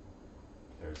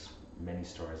 There's many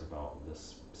stories about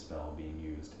this spell being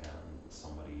used and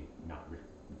somebody not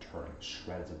returning,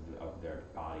 shreds of their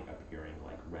body appearing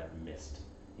like red mist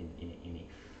in a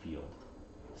field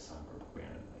somewhere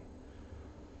randomly.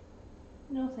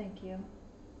 No, thank you.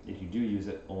 If you do use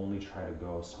it, only try to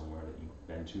go somewhere that you've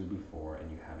been to before and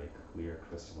you have a clear,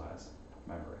 crystallized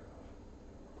memory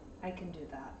of. I can do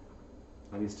that.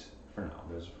 At least for now.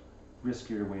 There's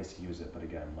riskier ways to use it, but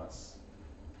again, let's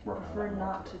work on that. Prefer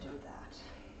not to do that.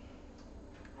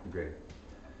 Agreed.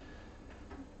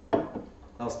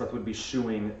 Elspeth would be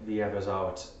shooing the others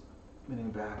out,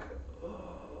 leaning back.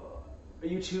 Are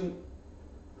you two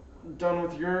done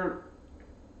with your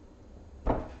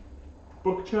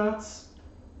book chats?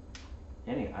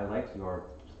 Annie, I like your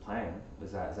playing.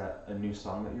 Is that a new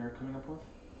song that you're coming up with?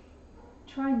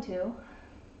 Trying to.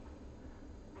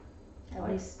 At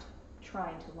Like- least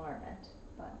trying to learn it,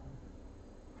 but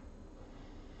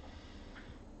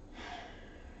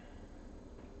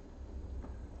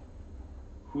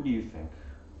Who do you think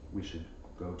we should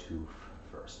go to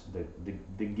first?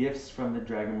 The gifts from the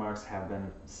Dragon Marks have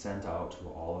been sent out to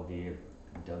all of the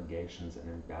delegations and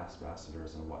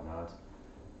ambassadors and whatnot.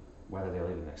 Whether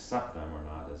they'll even accept them or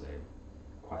not is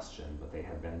a question, but they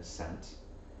have been sent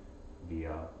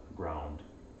via ground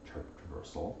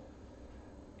traversal,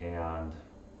 and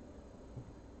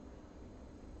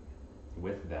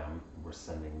with them we're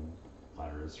sending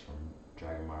letters from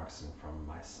Dragon Marks and from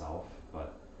myself,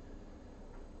 but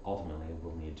ultimately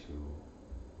we'll need to.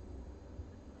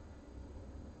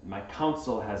 My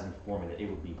council has informed me that it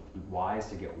would be wise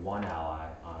to get one ally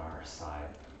on our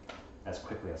side as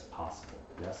quickly as possible.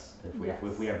 Yes? If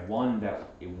we have one that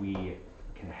we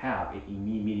can have, it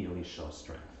immediately shows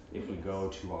strength. If we go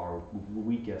to our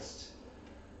weakest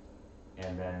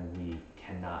and then we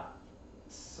cannot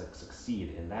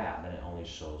succeed in that, then it only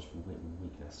shows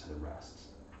weakness to the rest.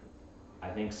 I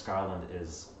think Scarland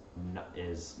is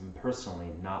personally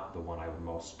not the one I would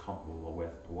most comfortable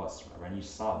with whatsoever. And you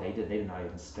saw they did not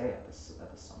even stay at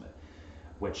the summit,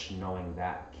 which, knowing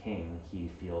that king, he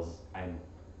feels, I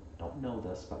don't know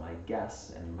this, but my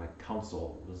guess and my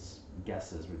council's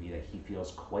guesses would be that he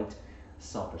feels quite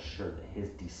self-assured that his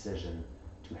decision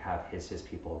to have his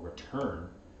people return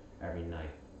every night,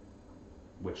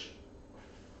 which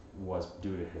was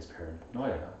due to his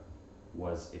paranoia,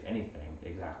 was, if anything,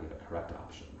 exactly the correct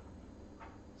option.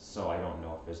 So I don't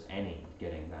know if there's any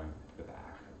getting them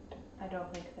back. I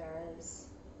don't think there is.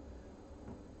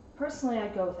 Personally,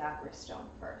 I'd go with Agrestone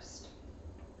first.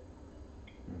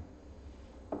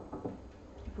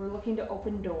 If we're looking to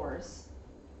open doors,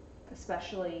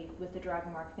 especially with the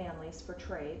Dragonmark families for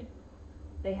trade,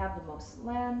 they have the most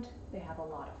land, they have a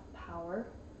lot of power,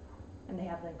 and they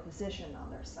have the Inquisition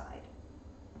on their side.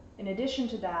 In addition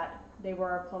to that, they were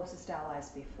our closest allies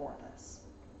before this.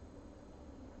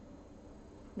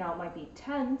 Now, it might be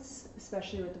tense,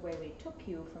 especially with the way we took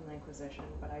you from the Inquisition,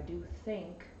 but I do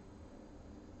think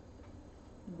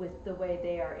with the way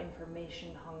they are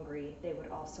information hungry, they would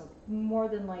also more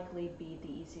than likely be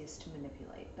the easiest to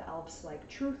manipulate. The elves like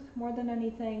truth more than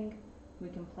anything. We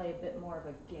can play a bit more of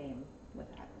a game with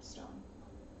Agrestone.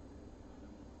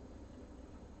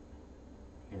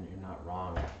 And you're not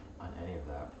wrong on any of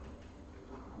that.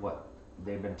 What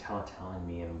they've been telling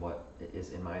me and what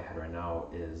is in my head right now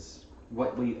is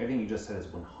everything you just said is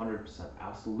 100%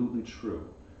 absolutely true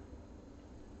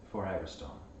for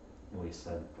Agrestone. And we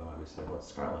said what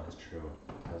Scarland is true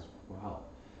as well.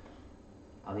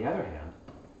 On the other hand,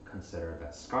 consider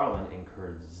that Scarland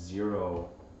incurred 0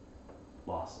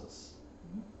 losses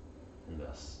in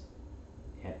this.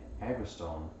 And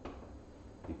Agrestone,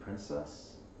 the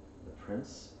princess, the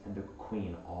prince, and the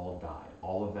queen all died.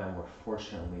 All of them were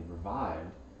fortunately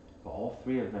revived, but all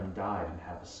 3 of them died and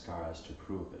have the scars to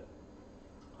prove it.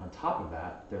 On top of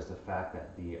that, there's the fact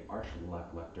that the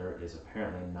Archlector is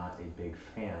apparently not a big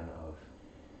fan of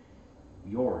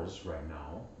yours right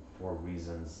now for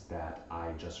reasons that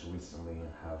I just recently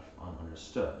have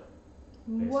understood.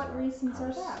 What reasons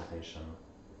are that?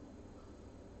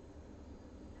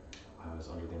 I was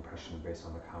under the impression, based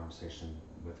on the conversation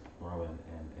with Merwin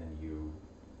and you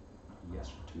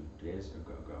 2 days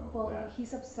ago. Well,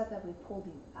 he's upset that we pulled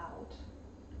you out.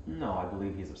 No, I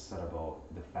believe he's upset about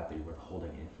the fact that you're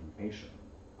withholding information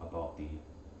about the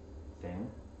thing.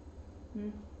 I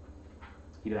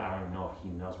don't even know if he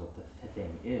knows what the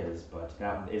thing is, but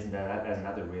that's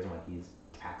another reason why he's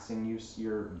taxing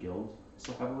your guild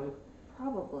so heavily?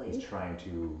 Probably. He's trying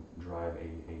to drive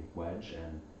a wedge,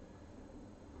 and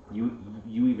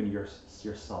you even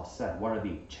yourself said, what are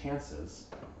the chances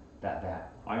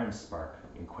that Ironspark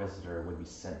Inquisitor would be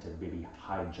sent to maybe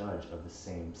High Judge of the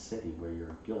same city where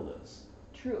your guild is?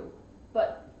 True,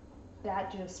 but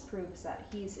that just proves that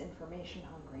he's information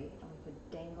hungry and we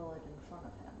could dangle it in front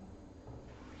of him.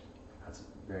 That's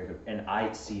very good. And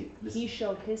I see this. He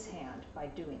showed his hand by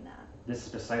doing that. This is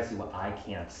precisely what I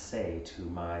can't say to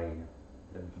my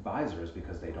advisors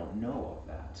because they don't know of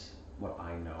that. What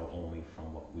I know only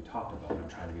from what we talked about. I'm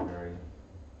trying to be very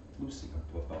loosey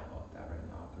about that right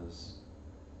now because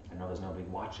I know there's nobody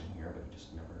watching here, but you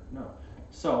just never know.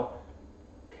 So,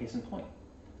 case in point,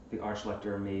 the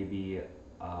Archlector may be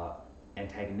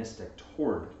antagonistic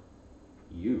toward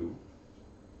you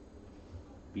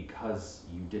because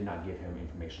you did not give him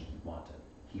information he wanted.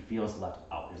 He feels left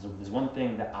out. There's one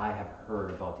thing that I have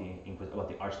heard about the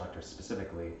Archlector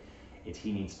specifically, is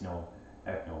he needs to know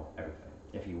everything.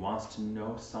 If he wants to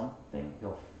know something,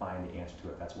 he'll find the answer to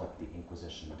it. That's what the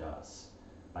Inquisition does,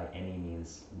 by any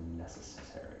means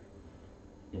necessary.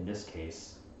 In this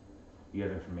case, you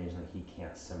have information that he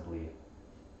can't simply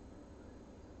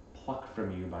pluck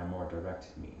from you by more direct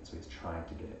means. So he's trying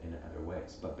to get it in other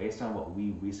ways. But based on what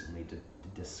we recently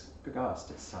discussed,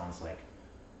 it sounds like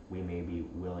we may be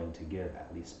willing to give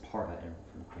at least part of that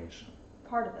information.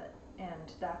 Part of it,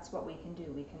 and that's what we can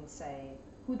do. We can say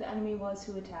who the enemy was,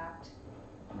 who attacked.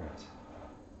 Right.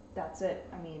 That's it.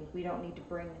 I mean, we don't need to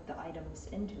bring the items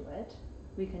into it.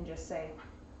 We can just say,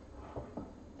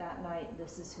 that night,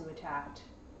 this is who attacked.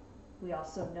 We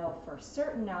also know for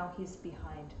certain now he's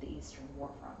behind the Eastern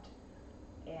Warfront.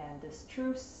 And this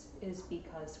truce is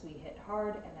because we hit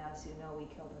hard, and as you know, we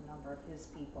killed a number of his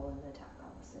people in the attack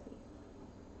on the city.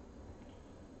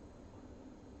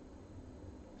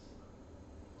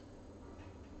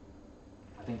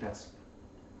 I think that's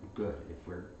good.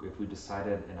 If we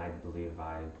decided, and I believe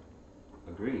I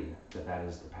agree, that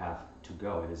is the path to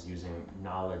go. It is using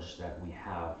knowledge that we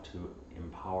have to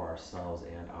empower ourselves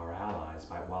and our allies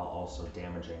while also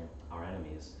damaging our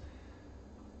enemies.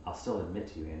 I'll still admit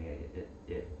to you, Annie,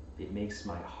 it makes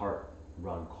my heart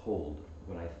run cold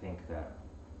when I think that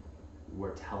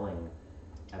we're telling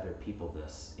other people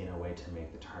this in a way to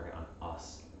make the target on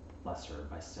us lesser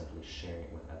by simply sharing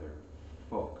it with other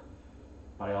folk.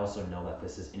 But I also know that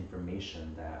this is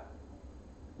information that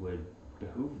would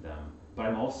behoove them. But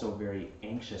I'm also very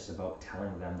anxious about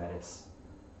telling them that it's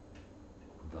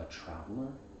the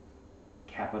Traveler,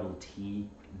 capital T,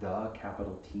 the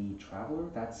capital T Traveler.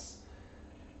 That's,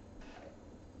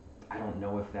 I don't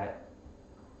know if that.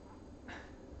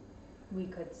 We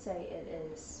could say it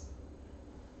is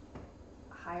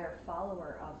a higher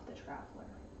follower of the Traveler,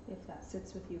 if that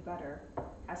sits with you better.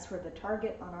 As for the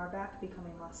target on our back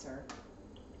becoming lesser,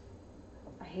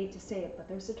 I hate to say it, but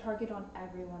there's a target on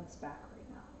everyone's back right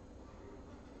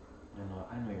now.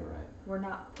 I know you're right. We're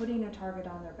not putting a target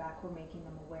on their back, we're making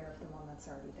them aware of the one that's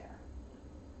already there.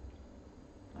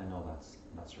 I know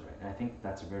that's right. And I think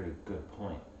that's a very good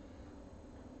point.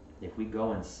 If we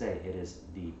go and say it is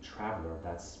the Traveler,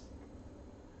 that's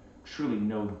truly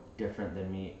no different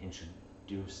than me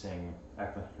introducing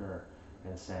Eckler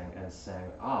and saying,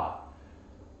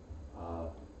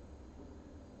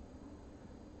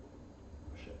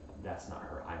 shit, that's not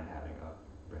her. I'm having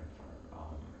a brain fart.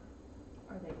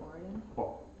 Are they Orion?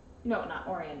 Oh. No, not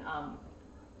Orion.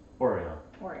 Orion.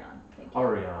 Orion, thank you.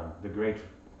 Orion, the great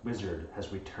wizard,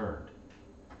 has returned.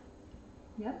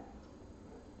 Yep.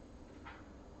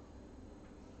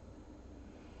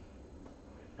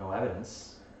 No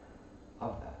evidence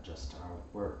of that, just our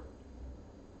word.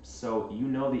 So you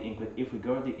know if we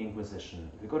go to the Inquisition,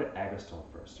 if we go to Agostone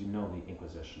first, you know the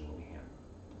Inquisition will be handling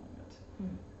it.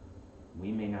 Mm.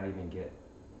 We may not even get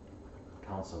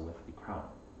counsel with the crown.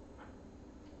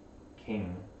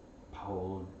 King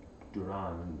Paul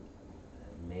Duran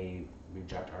may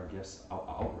reject our gifts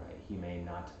outright. He may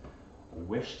not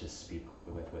wish to speak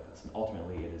with us, and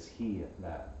ultimately it is he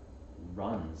that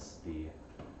runs the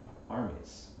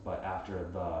armies. But after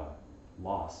the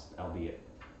loss, albeit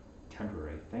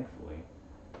temporary, thankfully,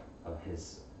 of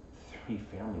his 3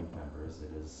 family members,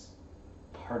 it is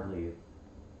hardly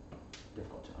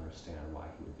difficult to understand why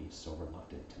he would be so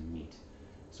reluctant to meet.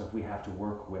 So if we have to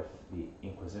work with the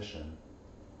Inquisition,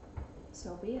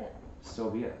 So be it. so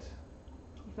be it.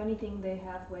 If anything, they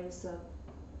have ways of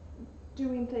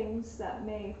doing things that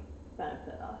may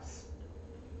benefit us.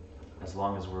 As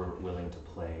long as we're willing to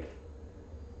play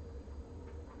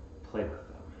with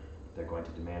them. They're going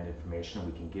to demand information,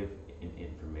 we can give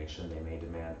information. They may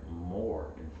demand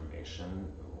more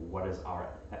information. What is our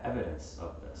evidence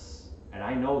of this? And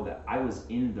I know that I was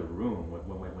in the room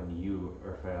when you,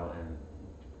 Urfael, and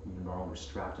Norman were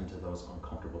strapped into those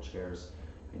uncomfortable chairs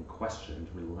and questioned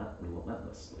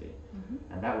relentlessly.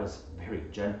 Mm-hmm. And that was very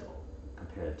gentle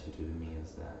compared to the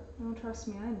means that. Oh, trust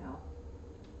me, I know.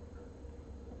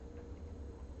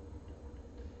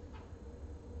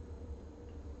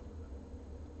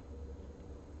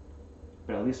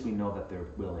 But at least we know that they're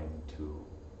willing to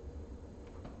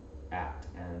act,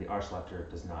 and the Archlector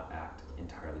does not act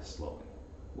entirely slowly.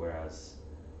 Whereas,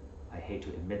 I hate to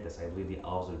admit this, I believe the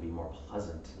elves would be more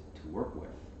pleasant to work with,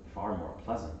 far more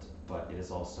pleasant, but it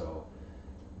is also,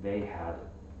 they had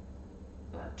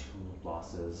 2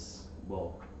 losses,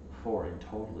 well, 4 in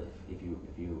total if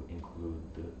you include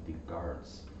the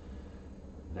guards,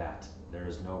 that there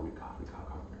is no recovery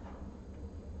from.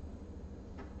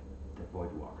 The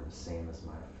Voidwalker, the same as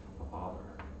my father.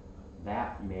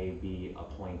 That may be a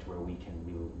point where we can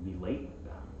relate with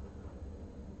them.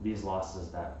 These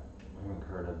losses that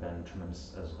incurred have been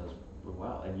tremendous as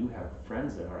well, and you have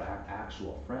friends that are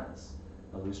actual friends,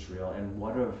 Alustriel, and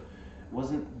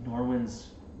wasn't Norwin's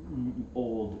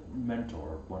old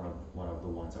mentor one of the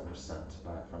ones that were sent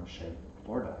from Shea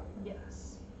Borda?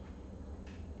 Yes.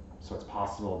 So it's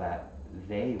possible that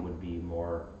they would be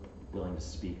more willing to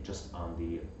speak just on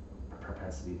the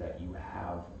propensity that you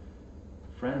have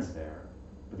friends there,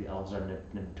 but the elves are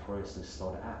notoriously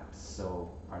slow to act.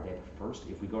 So are they the first?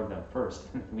 If we go to them first,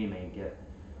 we may get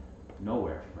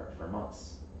nowhere for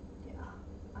months. Yeah,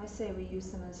 I say we use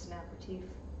them as an aperitif.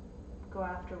 Go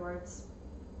afterwards.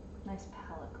 Nice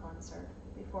palate cleanser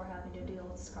before having to deal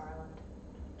with Scarland.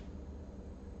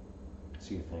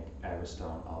 So you think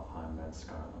Agrestone, Alfheim, then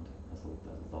Scarland as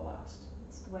the last?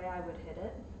 That's the way I would hit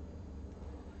it.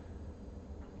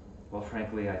 Well,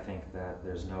 frankly, I think that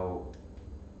there's no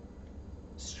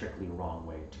strictly wrong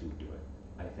way to do it.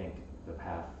 I think the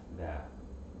path that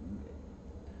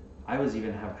I was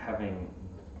even having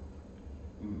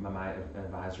my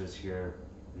advisors here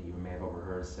that you may have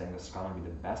overheard saying that Scotland would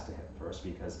be the best to hit first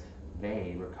because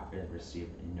they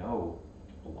received no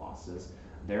losses.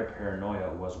 Their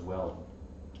paranoia was well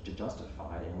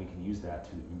justified, and we can use that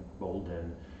to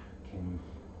embolden King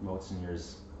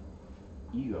Motsinir's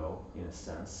ego in a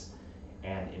sense,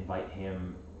 and invite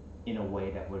him in a way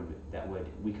that would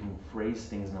we can phrase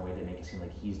things in a way that make it seem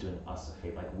like he's doing us a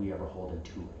favor, like we are beholden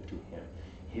to him.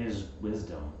 His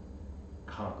wisdom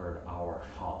conquered our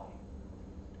folly.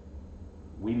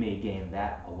 We may gain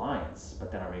that alliance,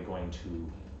 but then are we going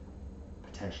to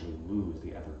potentially lose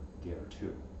the other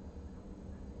two?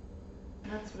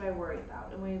 And that's what I worry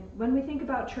about. And when we think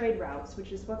about trade routes,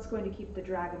 which is what's going to keep the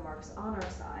dragon marks on our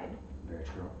side. Very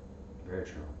true. Very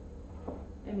true.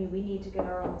 I mean, we need to get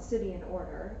our own city in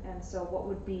order, and so what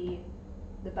would be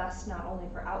the best not only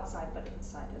for outside but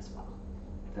inside as well?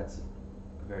 That's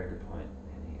a very good point,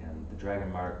 Annie. And the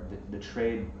dragon mark, the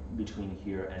trade between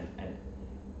here and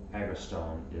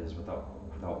Agrestone is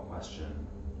without question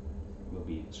will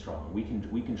be strong. We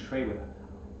can trade with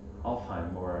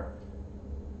Alfheim more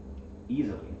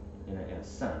easily in a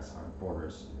sense. Our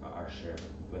borders are shared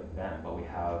with them, but we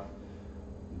have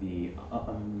the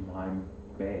Lime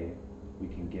Bay we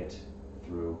can get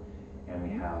through, and we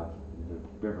have the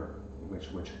river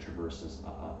which traverses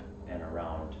up and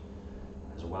around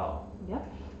as well.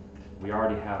 Yep. We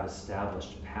already have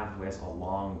established pathways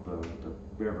along the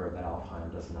river that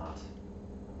Alfheim does not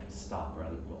stop, or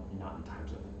at least, well, not in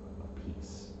times of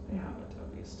peace. They haven't,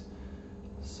 at least.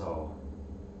 So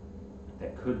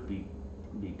that could be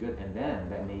good, and then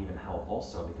that may even help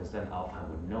also, because then Alfheim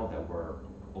would know that we're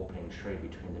opening trade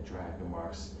between the dragon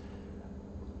marks,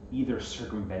 either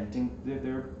circumventing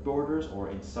their borders or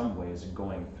in some ways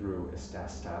going through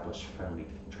established friendly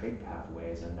trade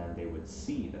pathways, and then they would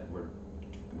see that we're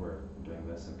doing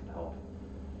this and can help.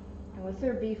 And with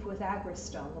their beef with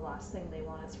Agrestone, the last thing they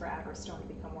want is for Agrestone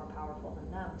to become more powerful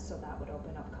than them, so that would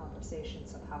open up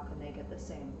conversations of how can they get the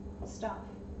same stuff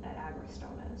that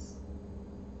Agrestone is.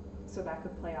 So that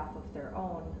could play off of their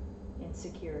own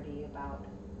insecurity about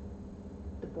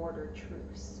the border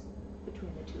truce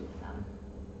between the two of them.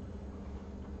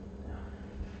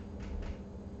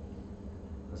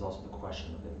 There's also the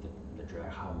question of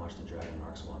if how much the dragon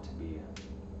marks want to be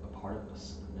a part of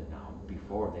this. Now,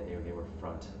 before they were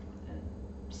front and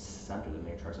center. The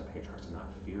matriarchs and patriarchs did not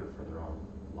fear for their own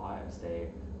lives. They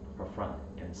were front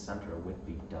and center with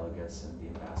the delegates and the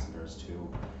ambassadors too.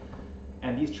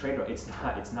 And these trade, it's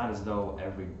not as though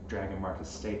every dragon mark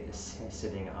estate is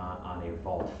sitting on a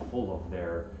vault full of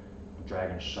their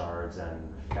dragon shards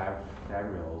and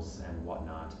fabrials and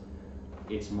whatnot.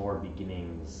 It's more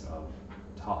beginnings of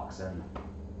talks, and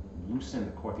loosening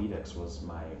the court edicts was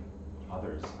my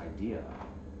other's idea,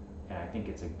 and I think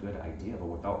it's a good idea, but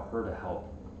without her to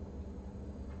help,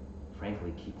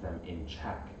 frankly, keep them in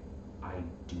check, I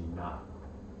do not.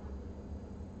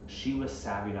 She was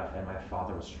savvy enough and my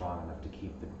father was strong enough to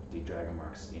keep the dragon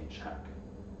marks in check.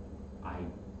 I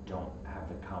don't have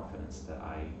the confidence that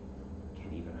I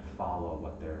can even follow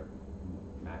what their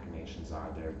machinations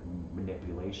are, their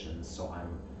manipulations, so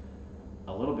I'm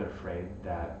a little bit afraid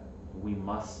that we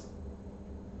must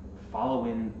follow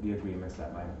in the agreements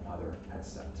that my mother had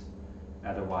set.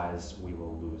 Otherwise, we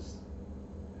will lose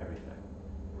everything.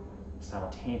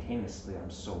 Simultaneously, I'm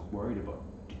so worried about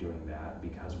doing that,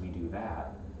 because we do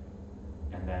that,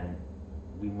 and then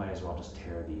we might as well just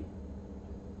tear the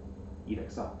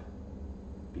edicts up,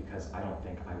 because I don't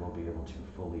think I will be able to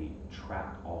fully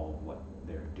track all of what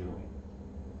they're doing.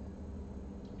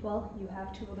 Well, you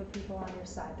have two other people on your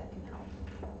side that can help.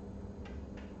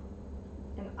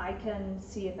 And I can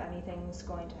see if anything's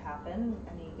going to happen,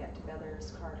 any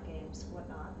get-togethers, card games,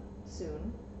 whatnot,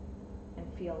 soon,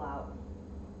 and feel out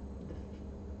the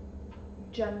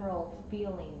general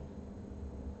feeling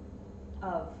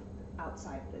of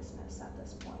outside business at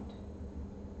this point.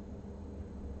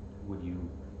 Would you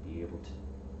be able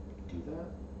to do that?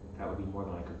 That would be more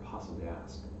than I could possibly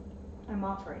ask. I'm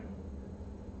offering.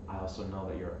 I also know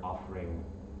that you're offering.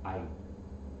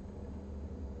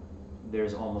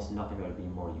 There's almost nothing that would be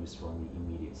more useful in the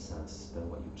immediate sense than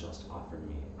what you just offered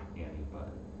me, Annie, but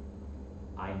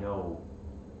I know,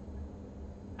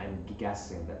 I'm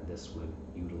guessing that this would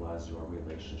utilize your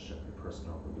relationship, your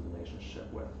personal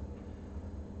relationship with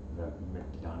the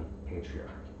Mihdani patriarch,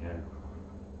 and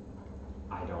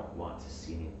I don't want to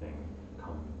see anything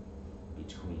come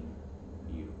between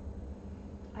you.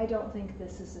 I don't think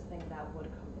this is a thing that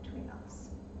would come between us.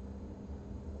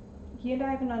 He and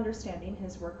I have an understanding.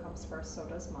 His work comes first, so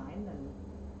does mine, and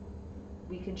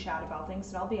we can chat about things,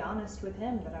 and I'll be honest with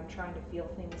him that I'm trying to feel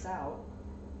things out,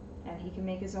 and he can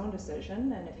make his own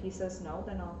decision, and if he says no,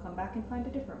 then I'll come back and find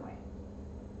a different way.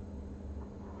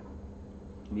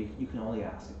 You can only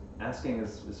ask. Asking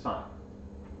is fine.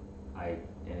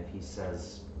 And if he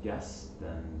says yes,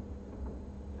 then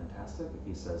fantastic. If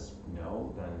he says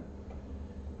no, then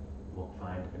we'll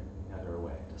find another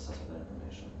way to suss out that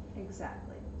information.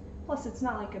 Exactly. Plus, it's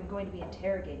not like I'm going to be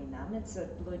interrogating them. It's a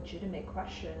legitimate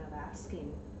question of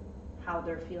asking how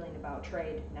they're feeling about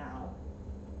trade now.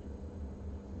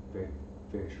 Very,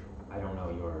 very true. I don't know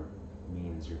your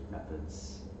means, your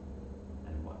methods,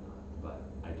 and whatnot, but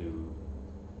I do.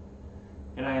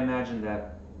 And I imagine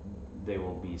that they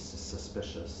will be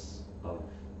suspicious of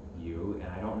you,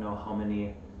 and I don't know how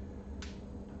many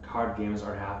card games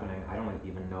are happening. I don't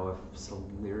even know if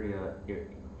Celeria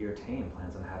Irtane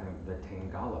plans on having the Tane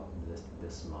Gala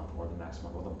this month, or the next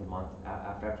month, or the month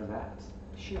after that.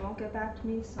 She won't get back to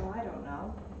me, so I don't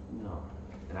know. No.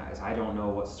 And I don't know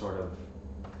what sort of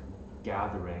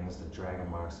gatherings the Dragon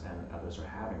Marks and others are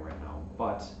having right now,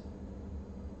 but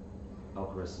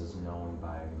Elkoris is known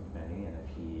by many, and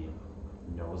if he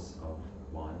knows of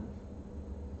one,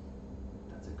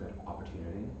 that's a good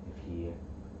opportunity. If he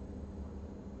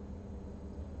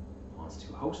wants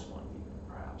to host one, even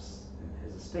perhaps in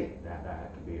his estate,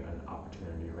 that could be an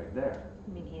opportunity right there.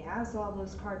 I mean, he has all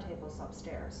those card tables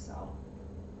upstairs, so.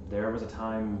 There was a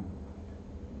time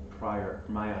prior,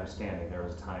 from my understanding, there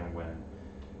was a time when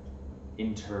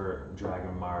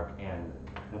Dragon Mark and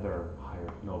other higher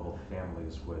noble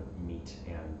families would meet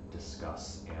and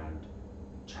discuss and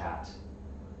chat.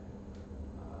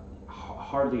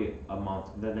 Hardly a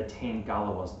month, the Tane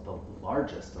Gala was the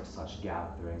largest of such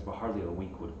gatherings, but hardly a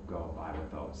week would go by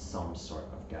without some sort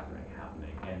of gathering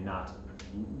happening, and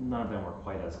none of them were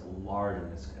quite as large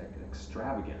and as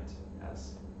extravagant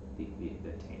as the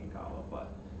Tane Gala,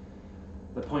 but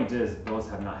the point is, those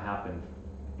have not happened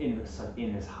in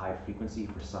this high frequency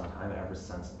for some time, ever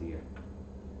since the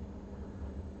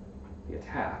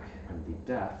attack and the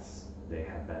deaths. They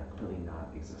have been completely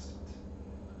non-existent.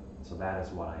 So that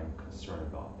is what I'm concerned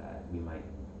about, that you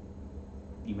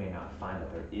may not find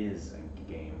that there is a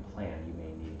game plan. You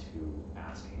may need to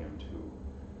ask him to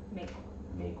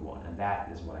make one. And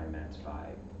that is what I meant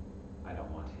by, I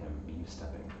don't want you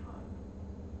stepping on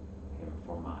him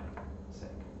for my sake.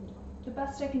 The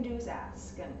best I can do is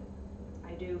ask, and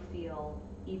I do feel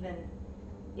even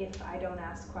if I don't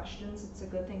ask questions, it's a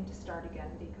good thing to start again,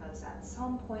 because at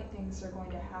some point things are going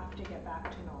to have to get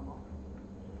back to normal.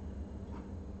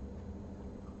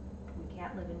 We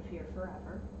can't live in fear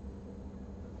forever.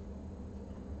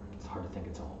 It's hard to think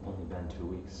it's only been 2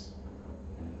 weeks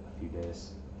and a few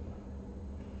days.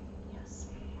 Yes.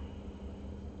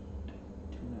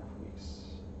 2.5 weeks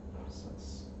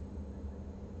since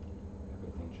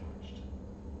everything changed.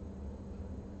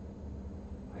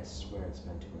 I swear it's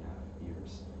been 2.5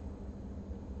 years.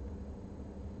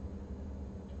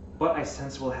 But I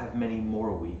sense we'll have many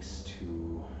more weeks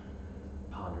to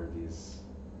ponder these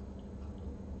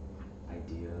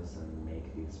ideas and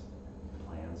make these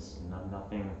plans.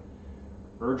 Nothing.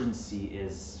 Urgency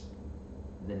is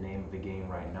the name of the game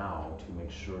right now, to make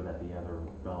sure that the other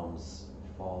realms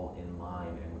fall in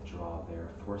line and withdraw their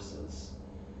forces.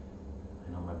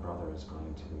 I know my brother is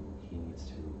he needs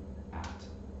to act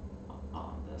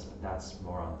on this, but that's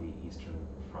more on the Eastern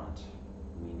Front.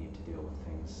 We need to deal with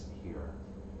things here.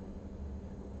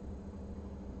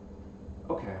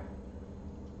 Okay.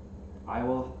 I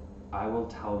will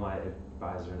tell my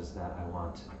advisors that I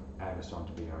want Agrestone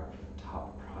to be our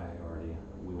top priority.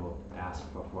 We will ask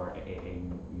for a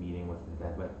meeting with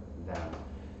them.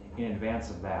 In advance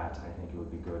of that, I think it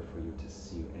would be good for you to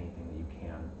see anything that you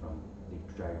can from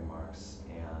the Dragon Marks,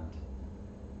 and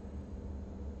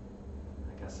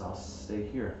I guess I'll stay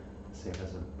here, safe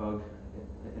as a bug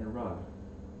in a rug.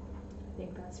 I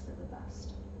think that's for the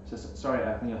best. Sorry,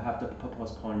 I think you'll have to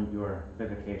postpone your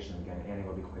vacation again. Annie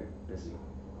will be quite busy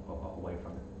away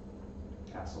from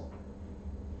the castle.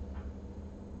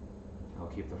 I'll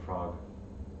keep the frog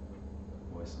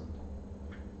moistened.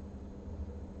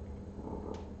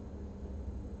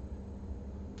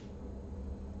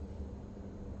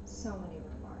 So many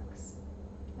remarks.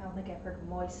 I don't think I've heard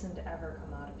moistened ever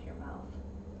come out of your mouth.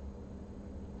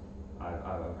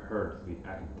 I've heard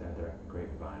that there are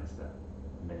grapevines that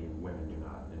many women do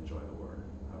not enjoy the word.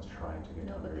 I was trying to get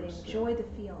No, under but they your skin. enjoy the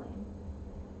feeling.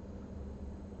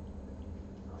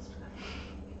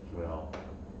 Well,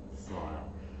 smile.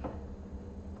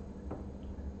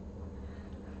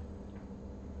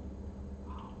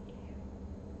 Oh,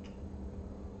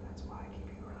 that's why I keep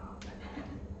you around.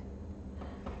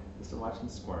 Just to watch them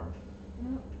squirm.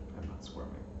 No. I'm not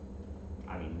squirming.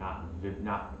 I mean,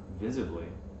 not visibly.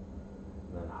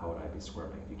 Then how would I be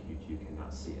squirming if you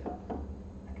cannot see it?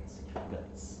 I can see your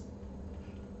guts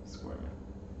squirming.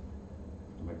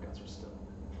 My guts are still.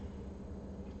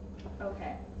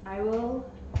 Okay, I will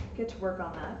get to work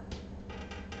on that.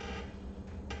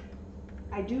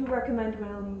 I do recommend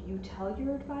when you tell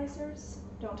your advisors,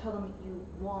 don't tell them you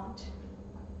want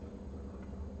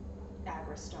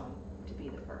Agrestone to be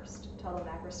the first. Tell them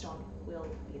Agrestone will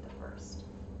be the first.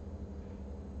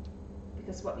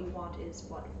 Because what you want is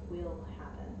what will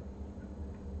happen.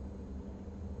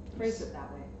 Phrase it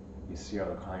that way. You see out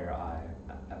of the corner of your eye,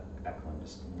 Eklund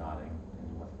just nodding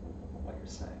in what you're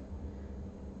saying.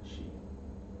 She.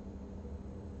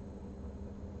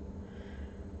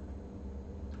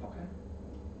 Okay.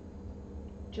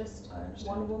 Just I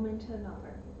understand. one woman to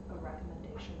another, a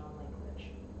recommendation on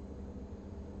language.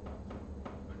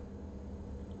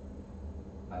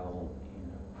 I will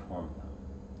inform them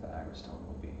that Agrestone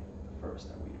will be the first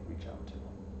that we reach out to.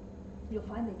 You'll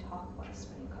find they talk less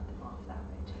when you cut them off that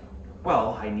way too.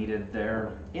 Well, I needed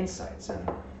their insights, and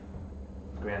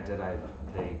granted,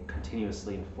 they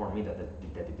continuously inform me that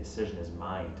the decision is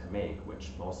mine to make,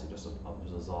 which mostly just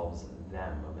absolves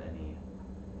them of any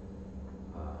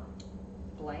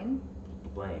Blame?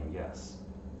 blame. Yes,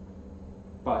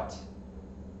 but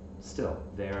still,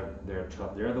 they're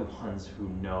the ones who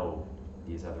know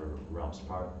these other realms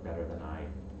far better than I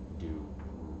do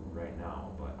right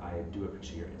now. But I do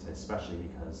appreciate your insight, especially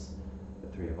because the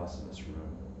three of us in this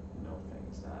room know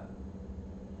things that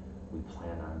we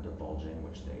plan on divulging,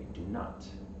 which they do not.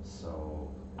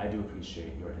 So I do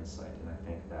appreciate your insight, and I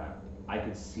think that I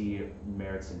could see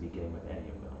merits in beginning with any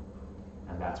of them,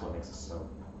 and that's what makes it so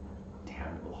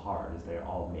damn hard. Is they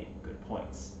all make good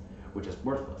points, which is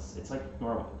worthless. It's like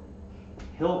Norman.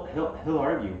 He'll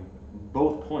argue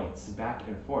both points back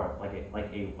and forth like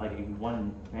a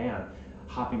one man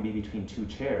hopping between two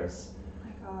chairs. Oh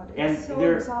my God, And it's so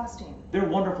exhausting. They're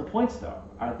wonderful points, though.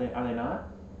 Are they not?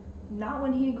 Not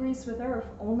when he agrees with Earth,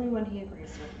 only when he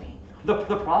agrees with me. The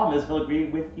problem is he'll agree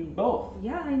with you both.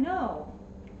 Yeah, I know.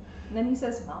 And then he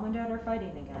says Mom and Dad are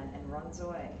fighting again and runs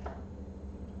away.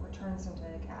 Or turns into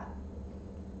a cat.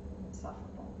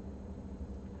 Insufferable.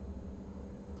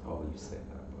 Oh, you say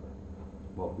that, but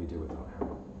what would we do without him?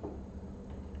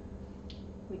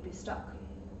 We'd be stuck.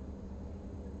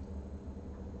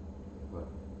 What?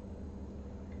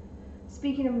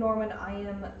 Speaking of Norman, I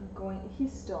am going.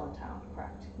 He's still in town,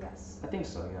 correct? Yes. I think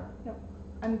so, yeah. Yep.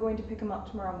 I'm going to pick him up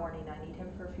tomorrow morning. I need him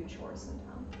for a few chores in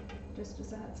town. Just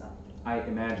as a heads up. I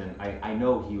imagine. I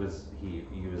know he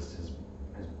used his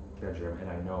bedroom, and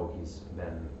I know he's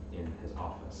been in his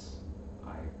office.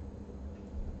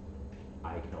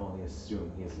 I can only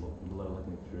assume he is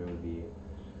looking through the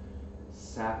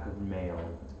sack of mail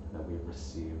that we've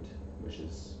received, which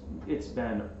is, it's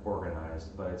been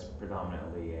organized, but it's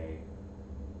predominantly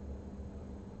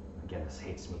again, this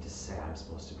hates me to say I'm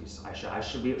supposed to be,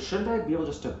 shouldn't I be able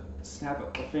just to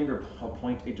snap a finger,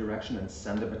 point a direction and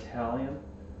send a battalion?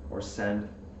 Or send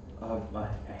a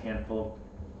handful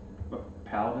of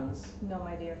paladins? No,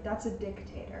 my dear, that's a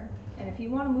dictator. And if you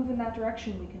want to move in that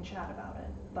direction, we can chat about it.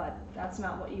 But that's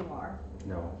not what you are.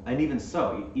 No, and even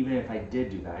so, even if I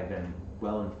did do that, I've been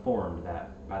well informed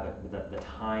that by the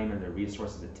time and the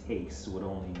resources it takes would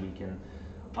only weaken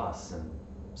us and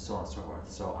so on and so forth.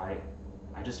 So I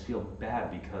just feel bad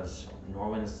because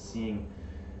Norman is seeing.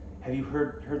 Have you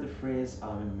heard the phrase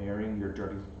marrying your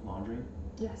dirty laundry?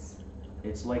 Yes.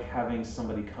 It's like having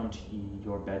somebody come to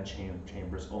your bed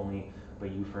chambers only,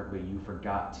 but you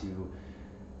forgot to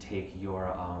take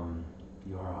your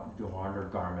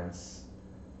undergarments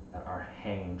that are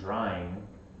hanging drying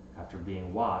after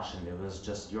being washed, and it was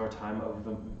just your time of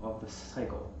the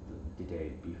cycle the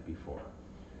day before.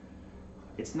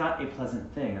 It's not a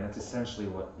pleasant thing, and that's essentially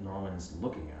what Norman's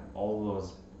looking at. All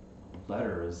those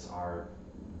letters are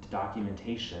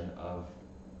documentation of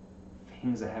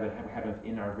things that have been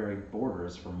in our very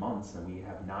borders for months, and we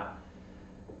have not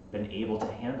been able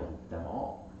to handle them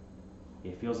all.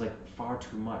 it feels like far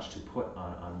too much to put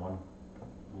on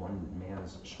one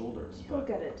man's shoulders. He'll But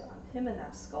get it done. Him and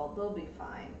Escald, they'll be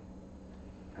fine.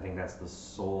 I think that's the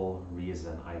sole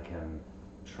reason I can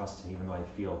trust him, even though I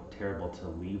feel terrible to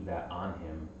leave that on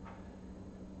him.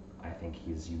 I think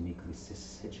he's uniquely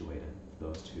situated,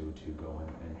 those two, to go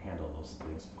and handle those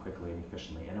things quickly and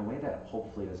efficiently in a way that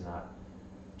hopefully does not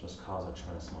just cause a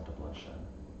tremendous amount of bloodshed.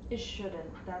 It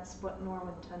shouldn't. That's what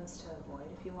Norman tends to avoid.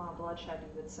 If you want bloodshed,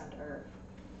 you would send Earth.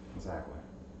 Exactly.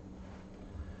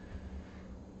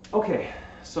 Okay,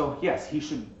 so yes, he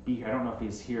should be here. I don't know if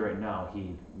he's here right now.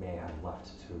 He may have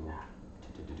left to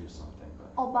do something, but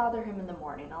I'll bother him in the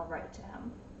morning. I'll write to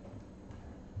him.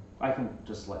 I can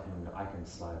just let him know. I can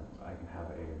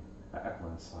have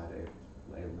Eklund slide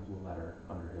a little letter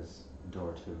under his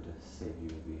door too to save you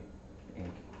the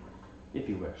ink, if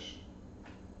you wish.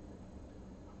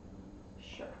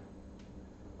 Sure.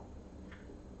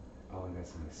 Oh, you got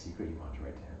something secret you want to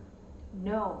write to him?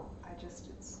 No,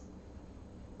 it's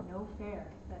no fair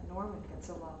that Norman gets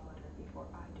a love letter before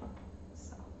I do.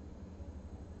 So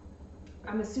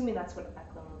I'm assuming that's what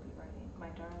Eklund will be writing. My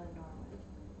darling Norman.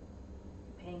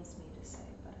 It pains me to say,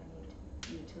 but I need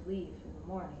you to leave in the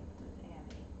morning with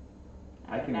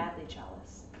Annie. I'm madly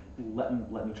jealous.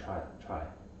 Let me try.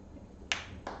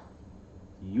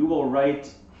 You will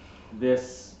write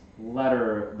this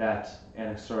letter that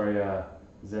Anaxoria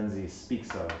Zenzi speaks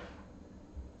of,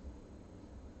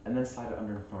 and then slide it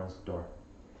under Norman's door.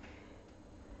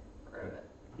 Prove it.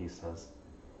 He says,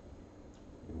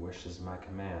 "Your wish is my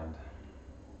command."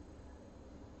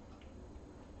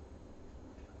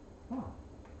 Oh,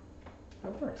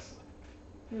 that works.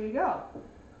 Here we go.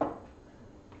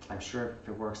 I'm sure if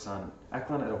it works on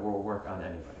Eklund, it will work on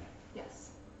anybody. Yes.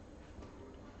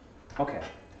 Okay.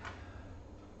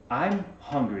 I'm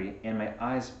hungry and my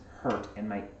eyes hurt and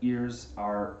my ears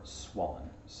are swollen.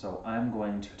 So I'm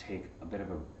going to take a bit of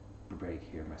a break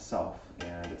here myself.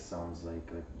 And it sounds like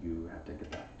you have to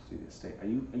get back to the estate. Are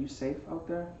you safe out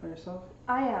there by yourself?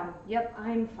 I am. Yep,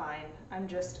 I'm fine. I'm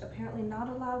just apparently not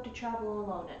allowed to travel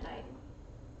alone at night.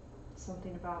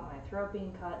 Something about my throat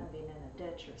being cut and being in a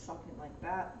ditch or something like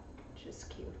that. Just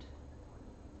cute.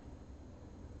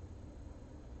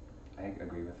 I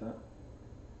agree with it.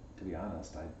 To be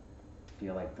honest, I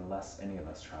feel like the less any of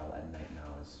us travel at night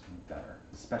now is better,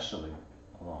 especially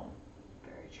alone.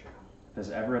 Very true. If there's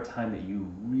ever a time that you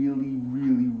really,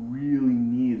 really, really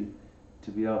need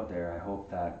to be out there, I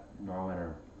hope that Norman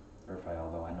or Urfai,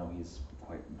 although I know he's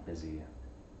quite busy,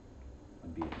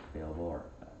 would be available, or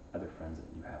other friends that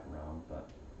you have around, but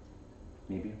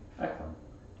maybe Eklund.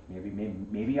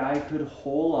 Maybe I could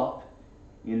hole up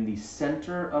in the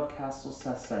center of Castle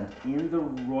Sessent in the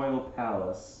royal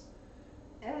palace.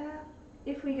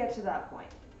 If we get to that point,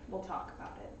 we'll talk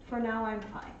about it. For now, I'm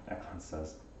fine. Eklund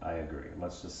says, I agree.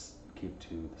 Let's just keep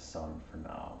to the sun for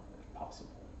now, if possible.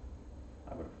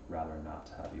 I would rather not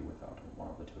have you without one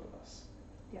of the two of us.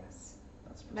 Yes.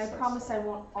 That's And I promise I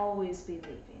won't always be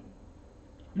leaving.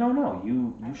 No,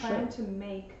 you I should. plan to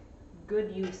make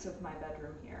good use of my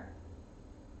bedroom here.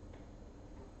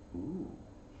 Ooh.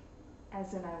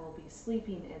 As in, I will be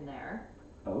sleeping in there.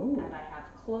 Oh. And I have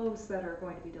clothes that are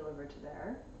going to be delivered to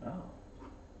there. Oh.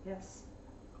 Yes.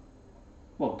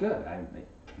 Well, good.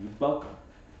 You're welcome.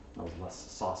 I was less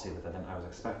saucy with it than I was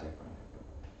expecting from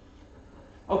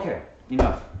you. Okay,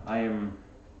 enough. I am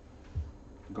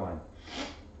going.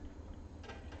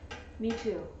 Me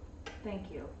too.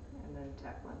 Thank you. And then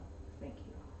Eklund, thank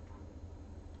you.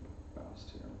 Bows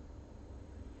to him.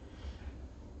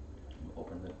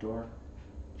 Open the door.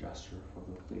 Gesture for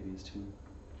the ladies to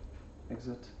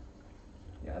exit.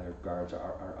 The other guards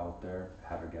are out there.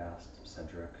 Havergast,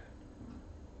 Cedric,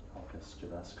 Elphys,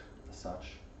 Javesk, the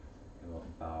such. They will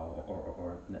bow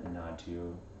or nod to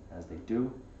you as they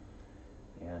do.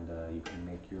 And you can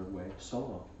make your way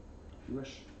solo if you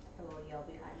wish. I will yell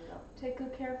behind you though. Take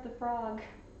good care of the frog.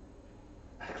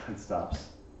 Eklund stops.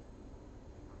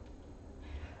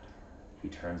 He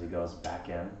turns, he goes back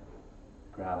in,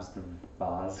 grabs the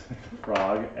vase with the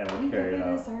frog, and will carry it out.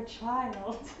 It is our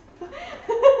child.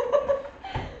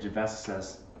 Javesk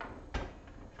says,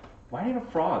 "Why do you have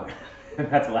a frog?" And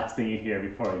that's the last thing you hear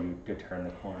before you turn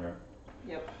the corner.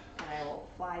 Yep. And I will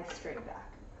fly straight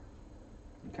back.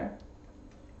 Okay.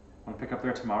 Want to pick up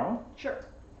there tomorrow? Sure.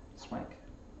 Swank.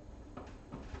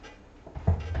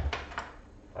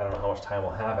 I don't know how much time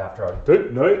we'll have after our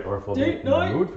date night, or if we'll be in the mood